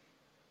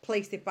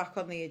placed it back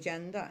on the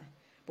agenda.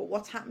 But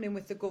what's happening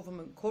with the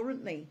government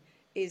currently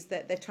is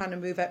that they're trying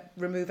to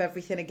remove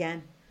everything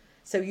again.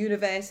 So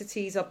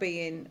universities are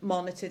being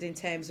monitored in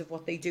terms of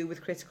what they do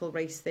with critical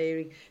race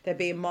theory. They're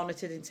being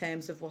monitored in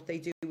terms of what they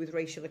do with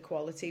racial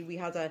equality. We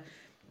had a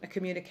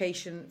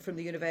communication from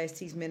the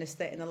university's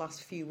minister in the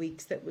last few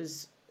weeks that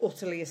was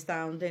utterly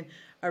astounding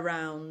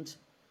around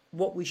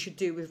what we should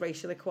do with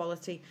racial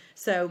equality.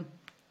 So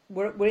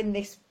we're in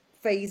this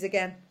phase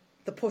again,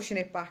 the pushing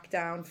it back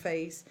down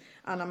phase,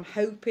 and I'm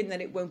hoping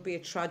that it won't be a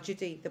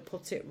tragedy that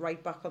puts it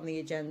right back on the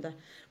agenda.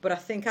 But I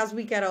think as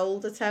we get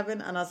older,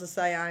 Tevin, and as I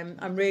say,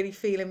 I'm really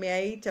feeling my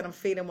age, and I'm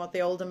feeling what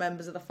the older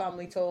members of the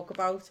family talk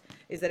about,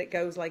 is that it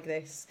goes like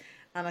this.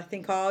 And I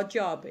think our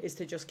job is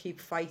to just keep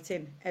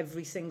fighting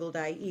every single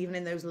day, even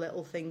in those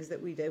little things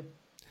that we do.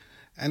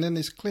 And then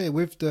it's clear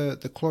with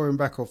the clawing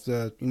back of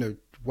the,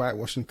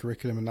 whitewashing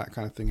curriculum and that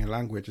kind of thing in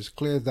language, it's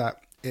clear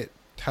that it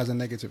has a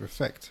negative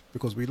effect,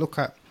 because we look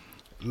at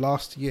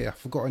last year, I've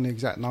forgotten the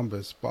exact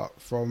numbers, but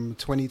from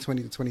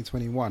 2020 to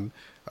 2021,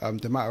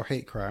 the amount of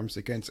hate crimes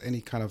against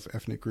any kind of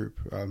ethnic group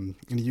in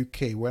the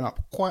UK went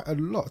up quite a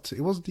lot.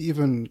 It wasn't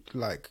even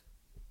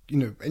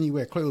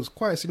anywhere close. It was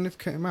quite a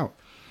significant amount.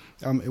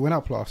 It went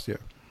up last year.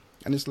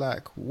 And it's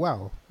like,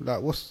 wow,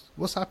 like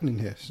what's happening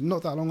here? It's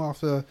not that long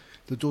after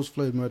the George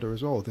Floyd murder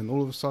as well. Then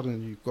all of a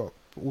sudden you've got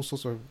all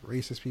sorts of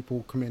racist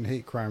people committing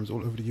hate crimes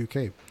all over the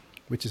UK,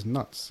 which is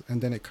nuts.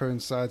 And then it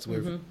coincides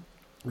with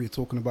what you're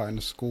talking about in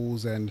the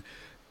schools and,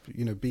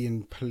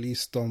 being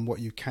policed on what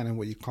you can and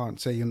what you can't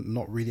say. You're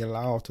not really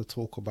allowed to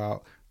talk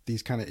about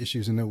these kind of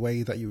issues in a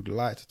way that you would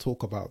like to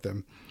talk about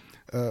them.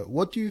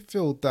 What do you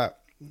feel that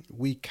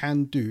we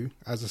can do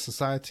as a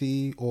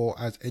society or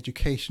as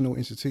educational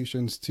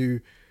institutions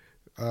to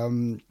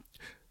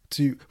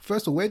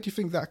first of all, where do you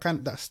think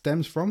that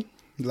stems from?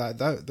 Like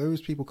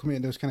those people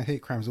committing those kind of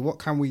hate crimes, and what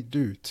can we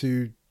do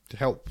to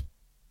help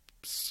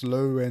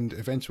slow and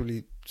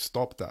eventually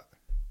stop that?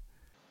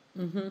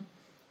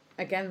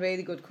 Again,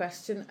 really good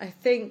question. I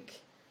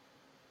think,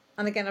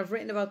 and again, I've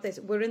written about this,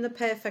 we're in the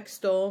perfect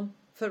storm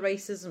for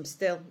racism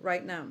still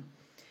right now.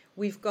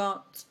 We've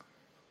got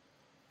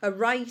a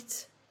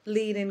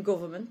right-leaning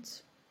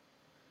government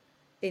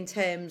in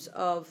terms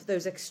of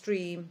those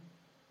extreme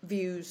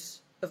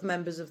views of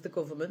members of the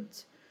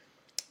government.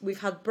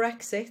 We've had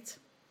Brexit,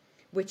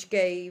 which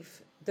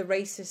gave the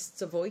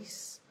racists a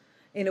voice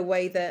in a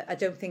way that I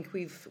don't think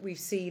we've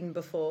seen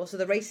before. So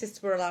the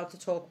racists were allowed to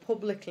talk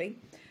publicly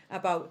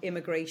about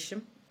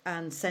immigration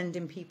and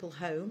sending people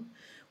home.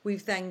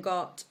 We've then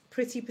got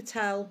Priti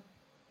Patel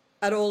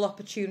at all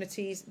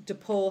opportunities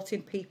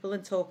deporting people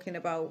and talking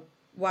about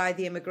why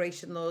the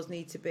immigration laws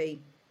need to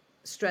be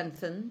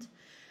strengthened.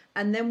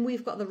 And then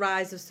we've got the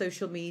rise of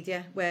social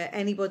media where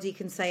anybody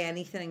can say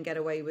anything and get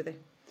away with it.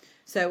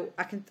 So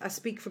I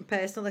speak from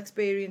personal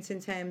experience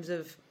in terms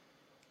of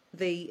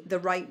the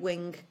right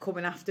wing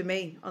coming after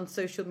me on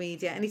social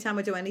media. Anytime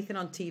I do anything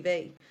on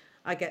TV,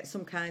 I get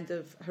some kind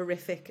of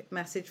horrific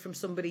message from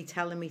somebody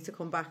telling me to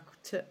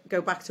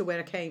go back to where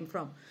I came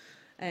from.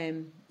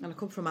 And I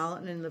come from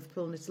Allerton in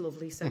Liverpool, and it's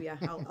lovely. So yeah,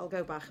 I'll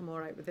go back. I'm all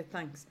right with it.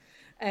 Thanks.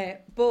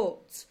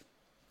 But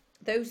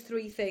those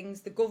three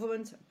things, the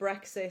government,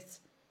 Brexit,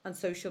 and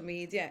social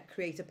media,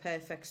 create a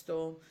perfect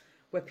storm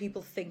where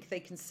people think they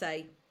can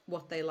say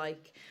what they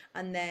like.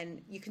 And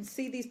then you can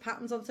see these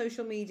patterns on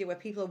social media where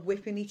people are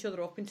whipping each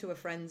other up into a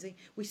frenzy.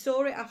 We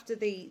saw it after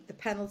the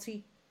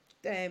penalty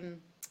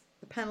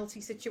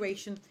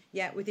situation,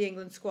 with the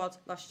England squad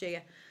last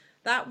year.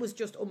 That was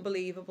just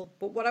unbelievable.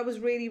 But what I was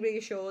really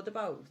reassured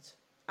about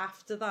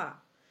after that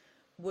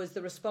was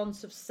the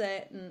response of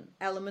certain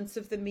elements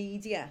of the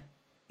media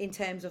in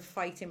terms of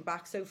fighting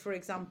back. So, for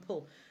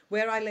example,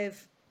 where I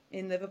live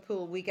in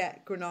Liverpool, we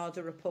get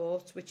Granada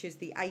Report, which is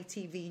the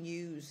ITV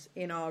news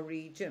in our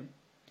region.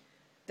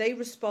 They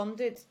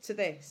responded to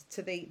this,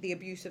 to the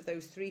abuse of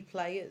those three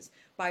players,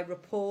 by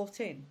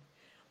reporting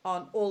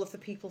on all of the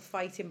people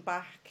fighting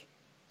back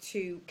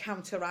to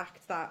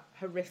counteract that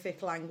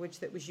horrific language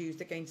that was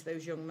used against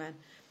those young men.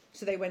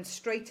 So they went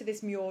straight to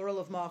this mural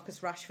of Marcus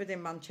Rashford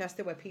in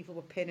Manchester, where people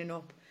were pinning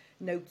up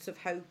notes of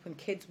hope and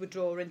kids were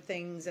drawing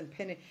things and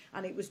pinning,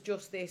 and it was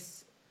just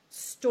this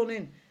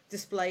stunning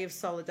display of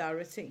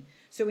solidarity.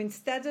 So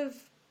instead of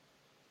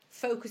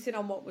focusing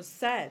on what was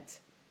said,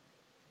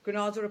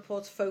 Granada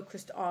Reports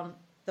focused on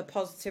the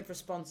positive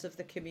response of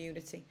the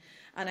community.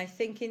 And I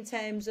think in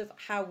terms of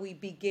how we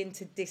begin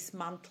to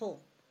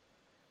dismantle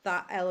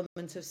that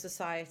element of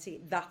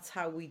society, that's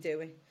how we do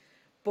it.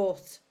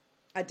 But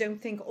I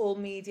don't think all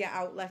media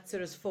outlets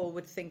are as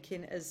forward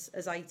thinking as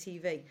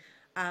ITV,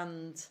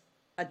 and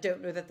I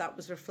don't know that that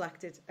was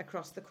reflected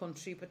across the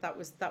country, but that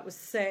was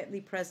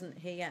certainly present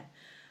here.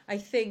 I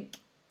think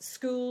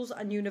schools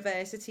and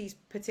universities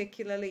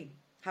particularly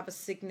have a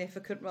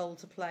significant role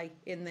to play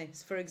in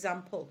this. For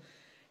example,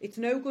 it's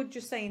no good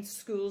just saying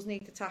schools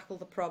need to tackle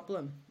the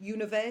problem.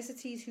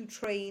 Universities who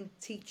train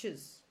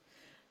teachers,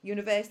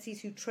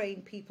 universities who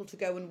train people to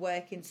go and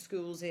work in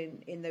schools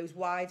in those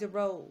wider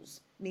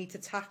roles, need to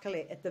tackle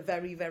it at the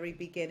very, very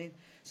beginning,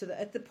 so that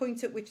at the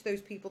point at which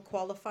those people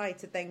qualify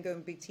to then go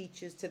and be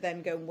teachers, to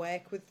then go and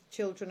work with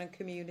children and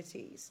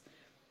communities,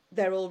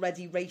 they're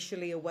already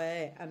racially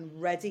aware and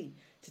ready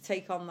to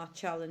take on that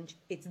challenge.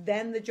 It's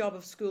then the job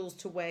of schools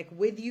to work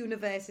with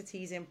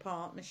universities in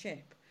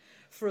partnership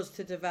for us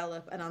to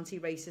develop an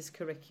anti-racist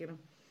curriculum.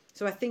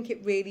 So I think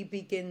it really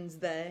begins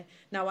there.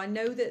 Now, I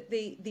know that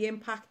the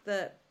impact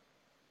that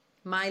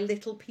my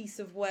little piece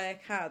of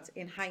work had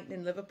in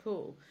heightening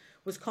Liverpool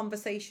was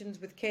conversations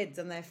with kids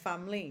and their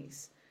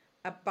families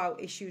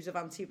about issues of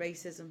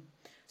anti-racism.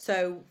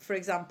 So, for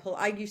example,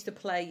 I used to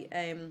play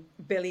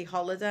Billie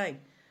Holiday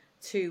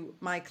to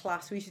my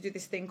class. We used to do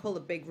this thing called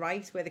the Big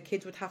Write, where the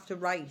kids would have to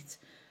write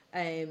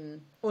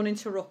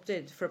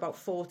uninterrupted for about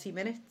 40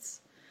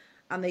 minutes.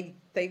 And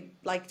they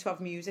like to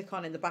have music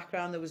on in the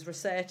background. There was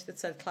research that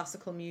said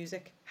classical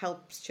music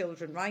helps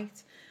children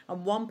write.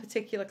 And one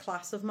particular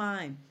class of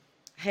mine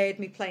heard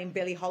me playing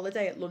Billie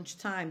Holiday at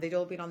lunchtime. They'd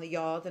all been on the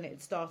yard and it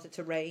had started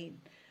to rain,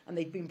 and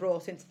they'd been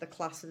brought into the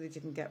class so they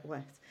didn't get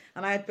wet.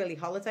 And I had Billie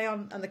Holiday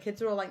on, and the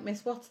kids were all like,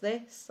 "Miss, what's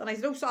this?" And I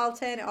said, "Oh, so I'll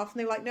turn it off." And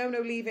they were like, "No,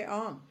 leave it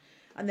on."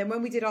 And then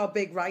when we did our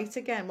Big Write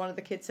again, one of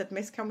the kids said,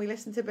 "Miss, can we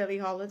listen to Billie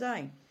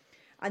Holiday?"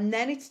 And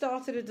then it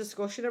started a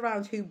discussion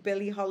around who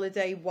Billie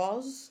Holiday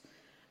was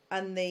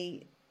and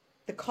the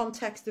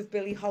context of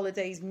Billie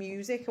Holiday's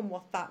music and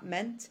what that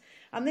meant.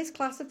 And this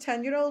class of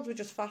 10-year-olds were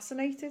just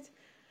fascinated.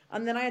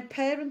 And then I had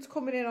parents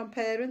coming in on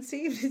parents'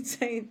 evening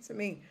saying to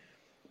me,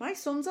 "My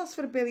son's asked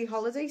for a Billie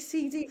Holiday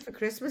CD for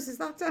Christmas. Is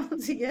that down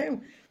to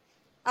you?"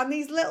 And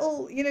these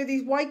little,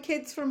 these white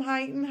kids from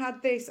Highton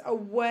had this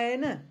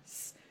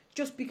awareness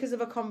just because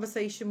of a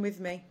conversation with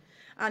me.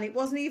 And it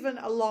wasn't even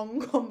a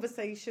long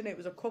conversation. It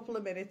was a couple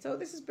of minutes. "Oh,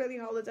 this is Billie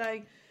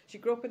Holiday. She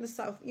grew up in the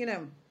South,"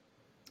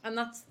 And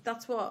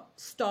that's what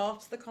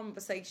starts the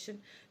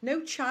conversation.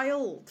 No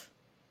child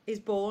is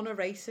born a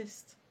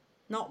racist.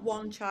 Not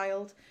one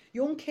child.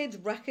 Young kids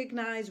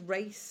recognise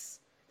race.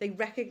 They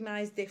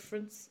recognise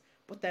difference,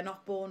 but they're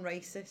not born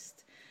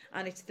racist.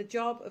 And it's the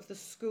job of the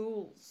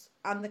schools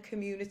and the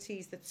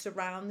communities that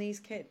surround these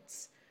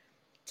kids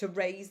to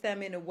raise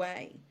them in a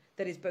way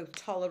that is both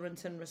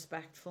tolerant and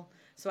respectful.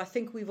 So I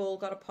think we've all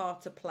got a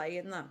part to play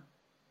in that.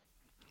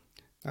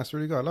 That's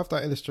really good. I love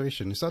that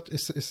illustration. It's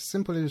a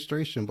simple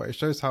illustration, but it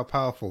shows how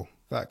powerful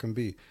that can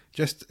be.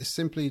 Just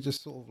simply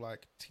sort of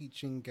like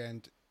teaching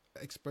and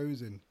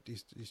exposing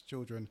these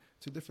children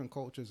to different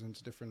cultures and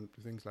to different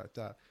things like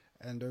that.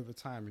 And over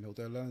time,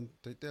 they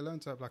learn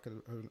to have like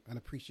an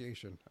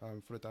appreciation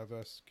for the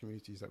diverse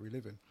communities that we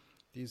live in.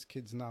 These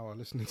kids now are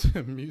listening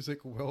to music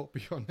well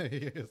beyond their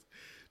years,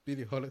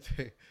 Billie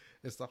Holiday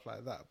and stuff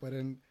like that. But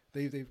then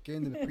they've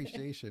gained an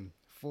appreciation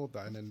for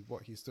that, and then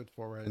what he stood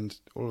for and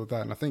all of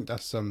that. And I think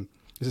that's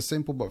it's a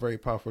simple but very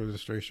powerful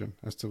illustration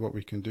as to what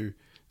we can do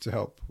to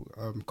help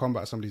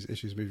combat some of these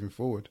issues moving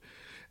forward.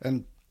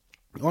 And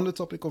on the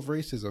topic of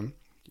racism,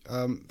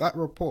 that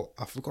report,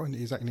 I've forgotten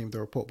the exact name of the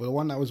report, but the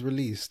one that was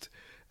released,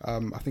 I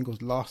think it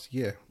was last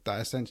year, that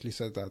essentially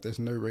said that there's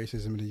no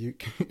racism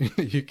in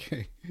the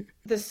UK.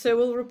 The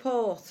Sewell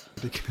report.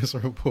 The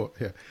report,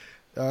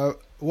 yeah.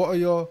 What are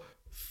your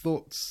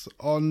thoughts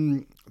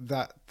on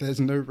that?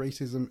 There's no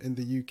racism in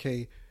the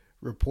UK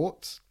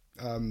report,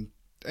 and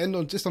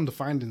on the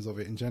findings of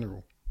it in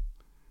general.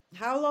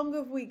 How long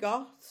have we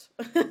got?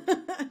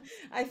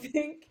 I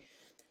think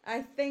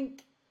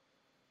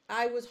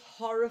I was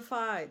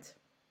horrified,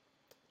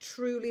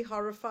 truly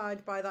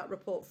horrified by that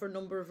report for a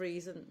number of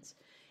reasons.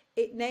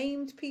 It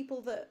named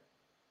people that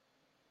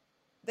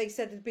they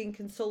said had been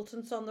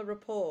consultants on the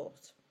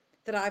report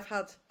that I've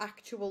had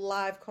actual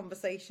live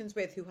conversations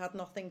with who had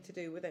nothing to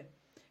do with it,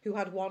 who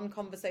had one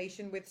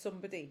conversation with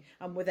somebody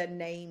and were then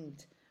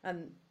named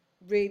and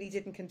really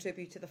didn't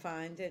contribute to the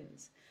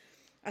findings.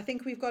 I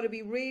think we've got to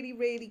be really,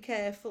 really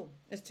careful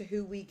as to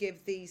who we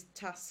give these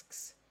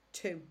tasks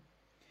to.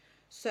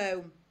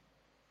 So,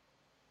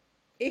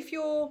 if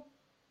you're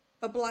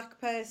a black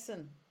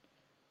person,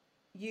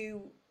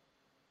 you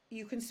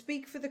you can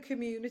speak for the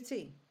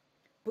community,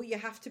 but you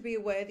have to be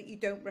aware that you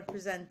don't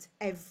represent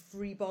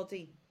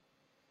everybody.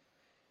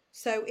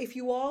 So if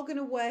you are going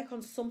to work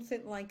on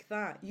something like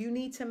that, you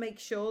need to make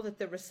sure that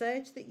the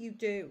research that you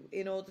do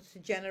in order to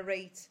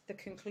generate the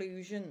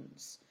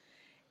conclusions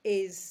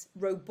is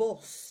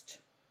robust,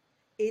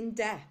 in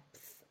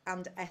depth,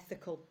 and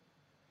ethical.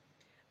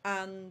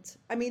 And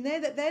I mean,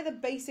 they're the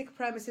basic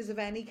premises of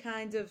any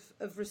kind of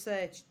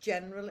research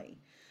generally.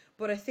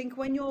 But I think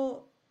when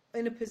you're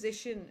in a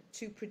position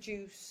to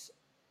produce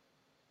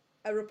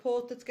a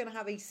report that's going to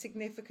have a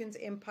significant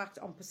impact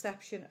on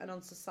perception and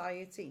on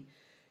society,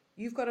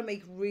 you've got to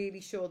make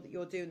really sure that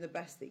you're doing the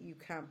best that you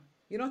can.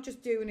 You're not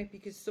just doing it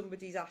because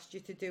somebody's asked you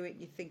to do it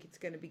and you think it's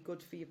going to be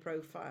good for your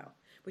profile,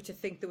 which I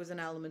think there was an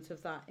element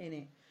of that in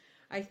it.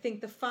 I think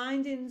the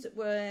findings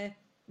were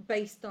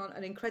based on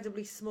an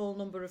incredibly small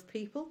number of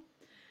people.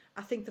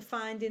 I think the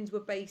findings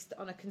were based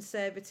on a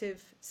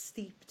conservative,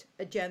 steeped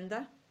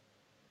agenda.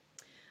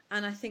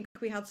 And I think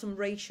we had some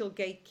racial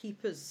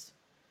gatekeepers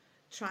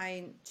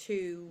trying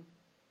to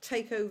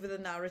take over the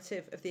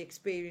narrative of the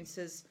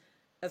experiences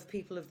of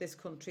people of this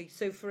country.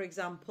 So, for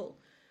example,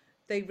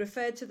 they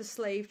referred to the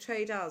slave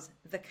trade as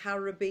the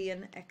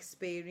Caribbean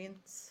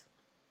experience.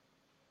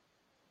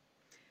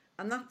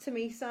 And that to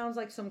me sounds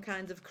like some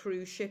kind of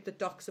cruise ship that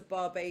docks at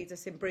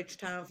Barbados in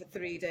Bridgetown for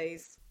 3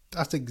 days.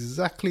 That's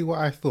exactly what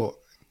I thought.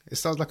 It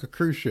sounds like a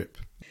cruise ship.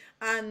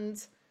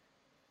 And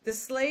the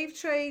slave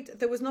trade,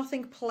 there was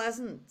nothing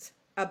pleasant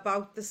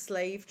about the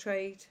slave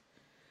trade.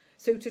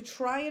 So to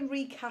try and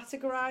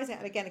recategorize it,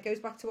 and again, it goes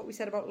back to what we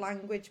said about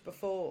language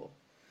before,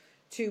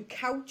 to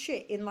couch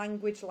it in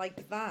language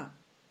like that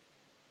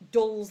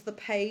dulls the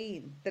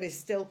pain that is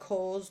still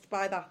caused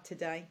by that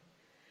today.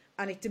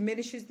 And it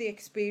diminishes the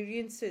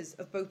experiences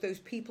of both those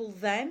people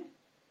then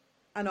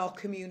and our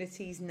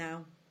communities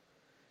now.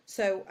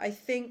 So I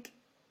think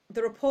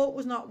the report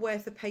was not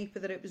worth the paper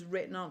that it was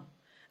written on.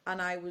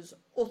 And I was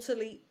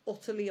utterly,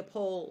 utterly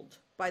appalled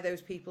by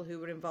those people who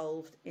were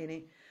involved in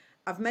it.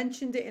 I've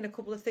mentioned it in a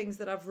couple of things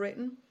that I've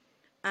written,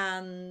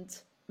 and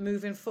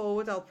moving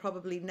forward, I'll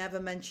probably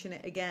never mention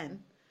it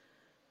again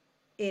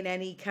in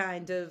any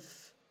kind of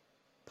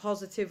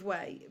positive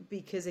way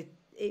because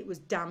it was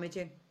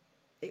damaging.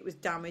 It was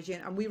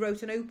damaging. And we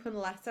wrote an open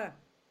letter.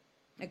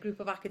 A group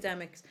of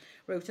academics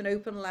wrote an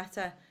open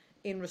letter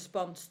in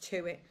response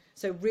to it.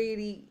 So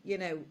really,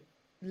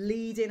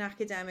 leading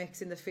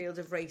academics in the field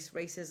of race,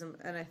 racism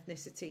and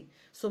ethnicity,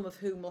 some of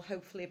whom will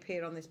hopefully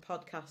appear on this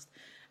podcast.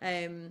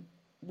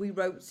 We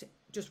wrote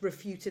just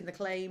refuting the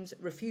claims,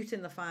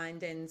 refuting the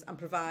findings and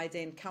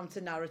providing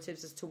counter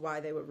narratives as to why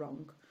they were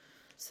wrong.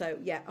 So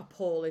yeah,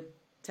 appalling,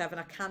 Tevin.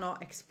 I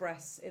cannot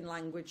express in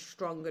language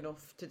strong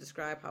enough to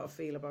describe how I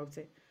feel about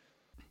it.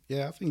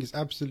 Yeah, I think it's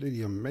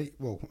absolutely amazing.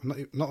 Well,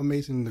 not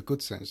amazing in the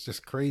good sense,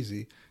 just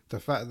crazy.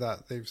 The fact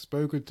that they've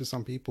spoken to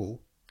some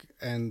people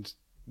and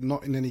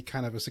not in any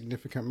kind of a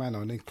significant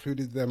manner and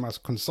included them as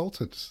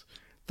consultants.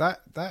 That's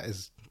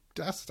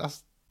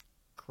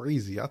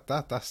crazy.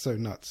 That's so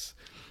nuts,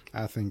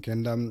 I think.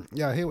 And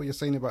I hear what you're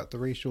saying about the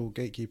racial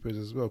gatekeepers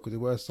as well, because there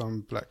were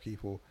some black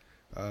people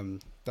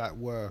that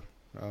were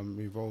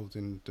involved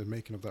in the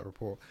making of that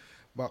report.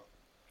 But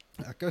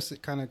I guess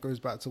it kind of goes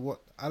back to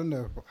what I don't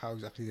know how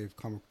exactly they've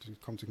come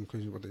to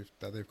conclusion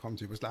that they've come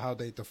to, but it's like how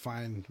they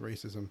define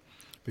racism,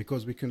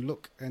 because we can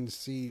look and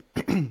see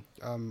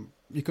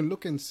you can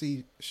look and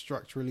see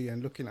structurally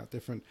and looking at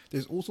different.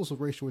 There's all sorts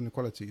of racial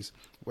inequalities,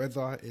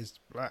 whether it's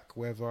black,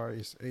 whether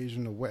it's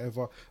Asian, or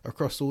whatever,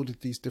 across all of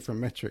these different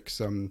metrics,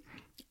 and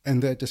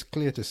they're just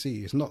clear to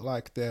see. It's not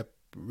like they're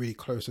really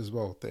close as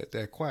well.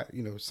 They're quite,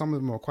 some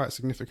of them are quite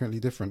significantly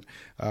different.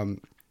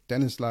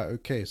 Then it's like,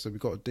 okay, so we've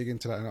got to dig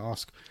into that and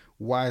ask,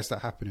 why is that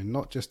happening?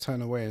 Not just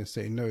turn away and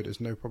say, no,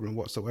 there's no problem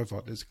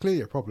whatsoever. There's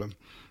clearly a problem.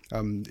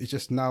 It's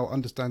just now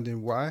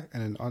understanding why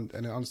and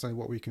then understanding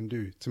what we can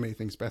do to make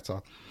things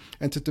better.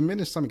 And to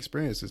diminish some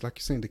experiences, like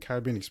you're saying, the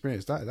Caribbean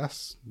experience,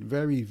 that's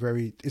very,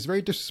 very, it's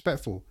very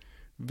disrespectful.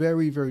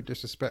 Very, very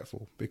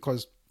disrespectful,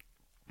 because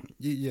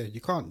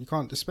you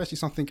can't, especially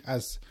something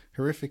as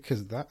horrific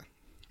as that,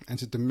 and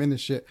to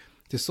diminish it,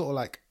 to sort of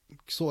like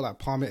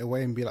palm it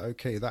away and be like,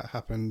 okay, that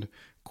happened,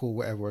 cool,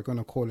 whatever, we're going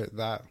to call it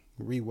that,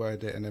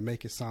 reword it and then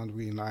make it sound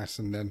really nice,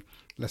 and then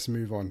let's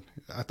move on.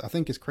 I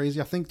think it's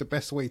crazy. I think the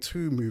best way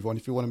to move on,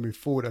 if you want to move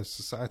forward as a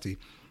society,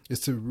 is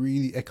to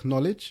really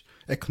acknowledge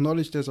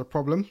there's a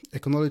problem,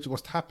 acknowledge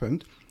what's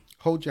happened,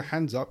 hold your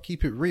hands up,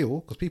 keep it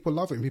real, because people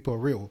love it and people are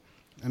real,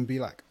 and be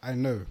like, I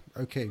know,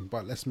 okay,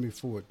 but let's move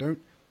forward.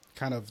 Don't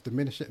kind of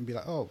diminish it and be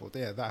like, oh, well,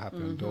 yeah, that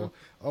happened, or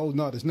oh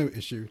no, there's no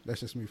issue, let's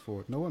just move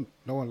forward. No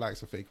one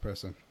likes a fake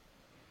person.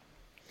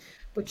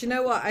 But you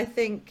know what? I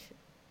think,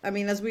 I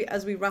mean, as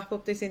we wrap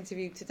up this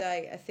interview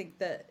today, I think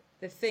that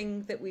the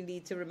thing that we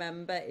need to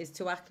remember is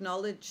to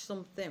acknowledge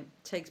something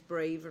takes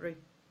bravery.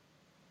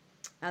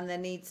 And there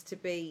needs to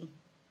be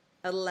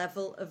a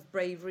level of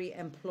bravery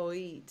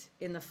employed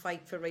in the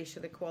fight for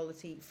racial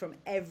equality from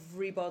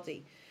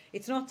everybody.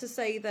 It's not to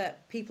say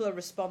that people are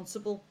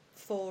responsible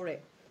for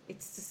it.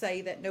 It's to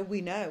say that, no, we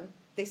know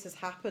this has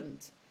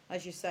happened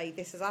as you say,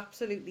 this has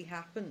absolutely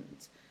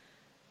happened.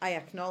 I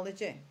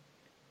acknowledge it.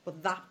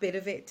 But that bit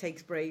of it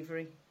takes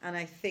bravery. And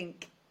I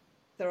think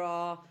there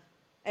are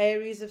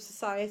areas of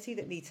society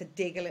that need to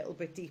dig a little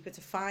bit deeper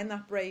to find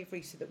that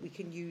bravery so that we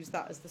can use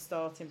that as the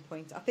starting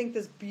point. I think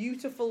there's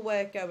beautiful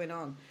work going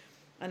on,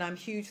 and I'm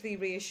hugely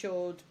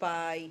reassured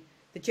by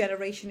the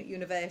generation at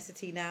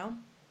university now,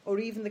 or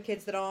even the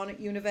kids that aren't at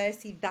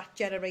university, that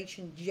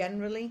generation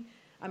generally.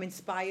 I'm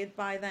inspired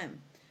by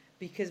them,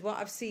 because what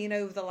I've seen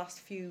over the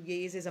last few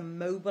years is a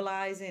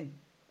mobilising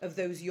of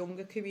those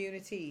younger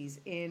communities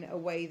in a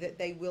way that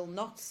they will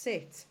not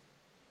sit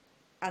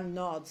and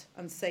nod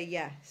and say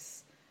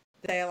yes.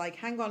 They're like,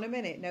 hang on a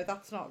minute, no,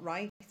 that's not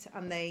right,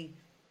 and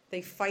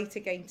they fight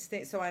against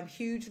it. So I'm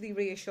hugely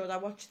reassured. I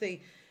watched the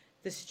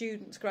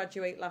students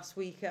graduate last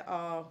week at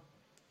our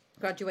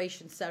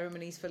graduation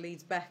ceremonies for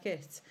Leeds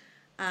Beckett,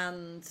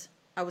 and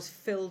I was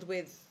filled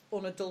with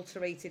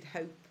unadulterated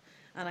hope.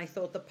 And I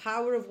thought the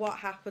power of what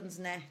happens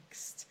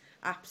next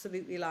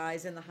absolutely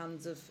lies in the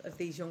hands of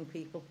these young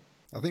people.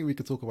 I think we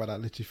could talk about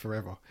that literally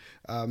forever.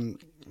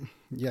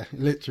 Yeah,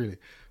 literally.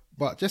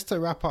 But just to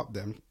wrap up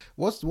then,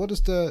 what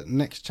does the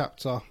next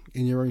chapter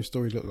in your own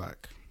story look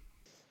like?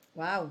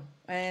 Wow.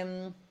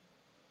 Tevin,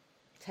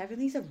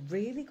 these are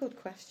really good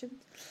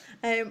questions.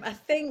 I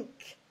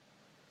think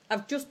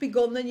I've just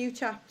begun the new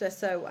chapter,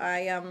 so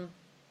I'm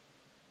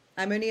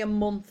only a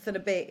month and a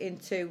bit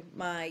into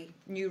my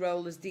new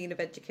role as Dean of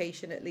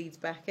Education at Leeds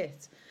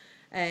Beckett.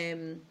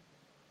 And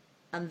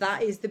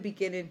that is the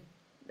beginning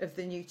of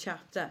the new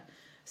chapter.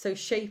 So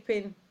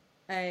shaping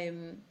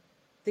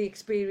the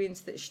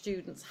experience that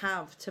students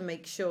have to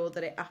make sure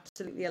that it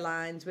absolutely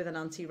aligns with an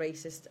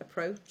anti-racist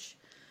approach.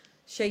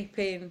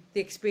 Shaping the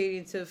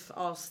experience of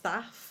our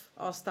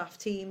staff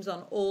teams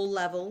on all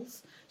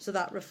levels, so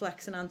that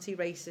reflects an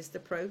anti-racist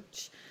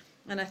approach.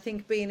 And I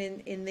think being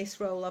in this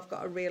role, I've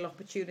got a real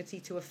opportunity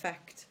to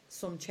affect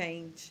some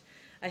change.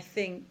 I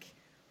think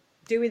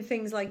doing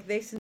things like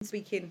this and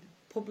speaking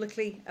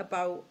publicly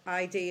about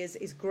ideas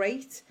is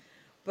great,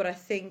 but I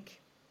think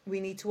we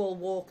need to all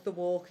walk the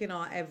walk in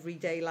our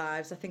everyday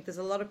lives. I think there's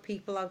a lot of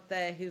people out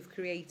there who've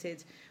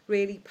created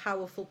really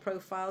powerful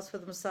profiles for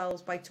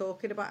themselves by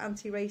talking about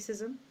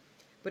anti-racism.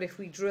 But if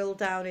we drill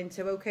down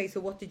into, okay, so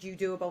what did you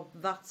do about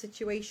that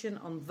situation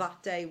on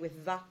that day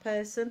with that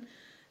person,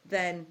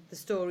 then the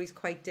story's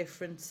quite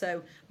different.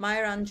 So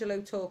Maya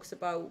Angelou talks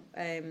about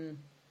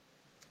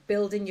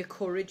building your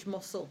courage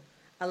muscle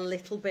a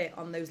little bit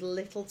on those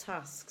little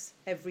tasks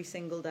every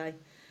single day.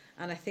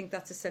 And I think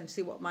that's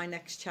essentially what my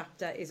next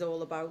chapter is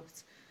all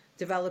about.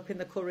 Developing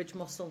the courage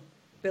muscle,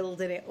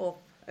 building it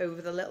up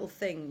over the little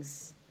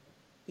things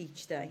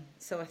each day.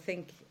 So I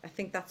think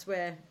that's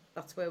where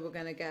we're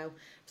going to go.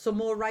 Some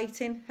more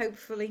writing,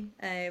 hopefully.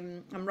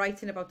 I'm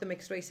writing about the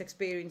mixed race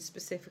experience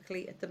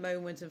specifically at the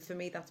moment, and for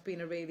me that's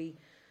been a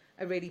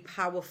really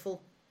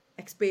powerful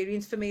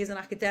experience for me as an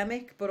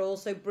academic, but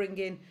also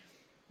bringing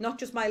not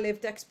just my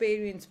lived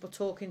experience, but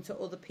talking to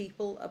other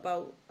people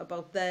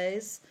about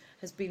theirs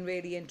has been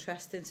really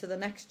interesting. So the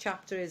next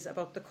chapter is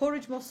about the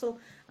courage muscle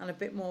and a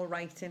bit more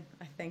writing,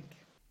 I think.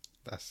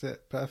 That's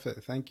it.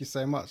 Perfect. Thank you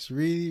so much.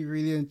 Really,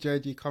 really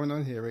enjoyed you coming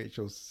on here,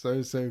 Rachel.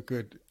 So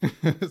good.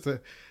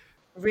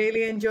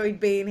 Really enjoyed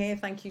being here.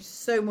 Thank you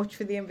so much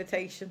for the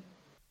invitation.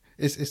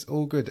 It's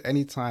all good.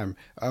 Anytime.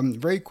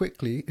 Very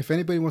quickly, if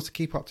anybody wants to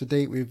keep up to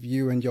date with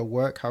you and your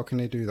work, how can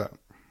they do that?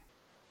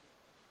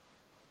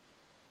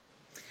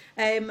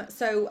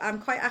 So I'm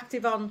quite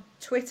active on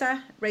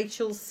Twitter,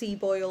 Rachel C.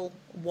 Boyle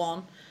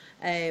 1.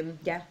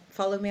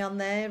 Follow me on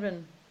there,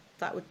 and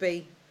that would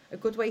be a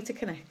good way to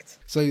connect.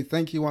 So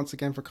thank you once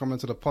again for coming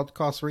to the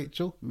podcast,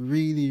 Rachel.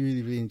 Really,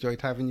 really, really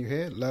enjoyed having you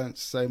here. Learned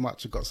so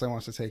much. I've got so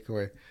much to take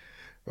away.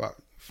 But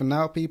for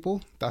now,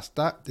 people, that's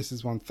that. This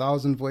is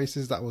 1000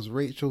 Voices. That was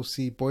Rachel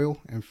C.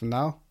 Boyle. And for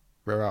now,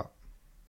 we're out.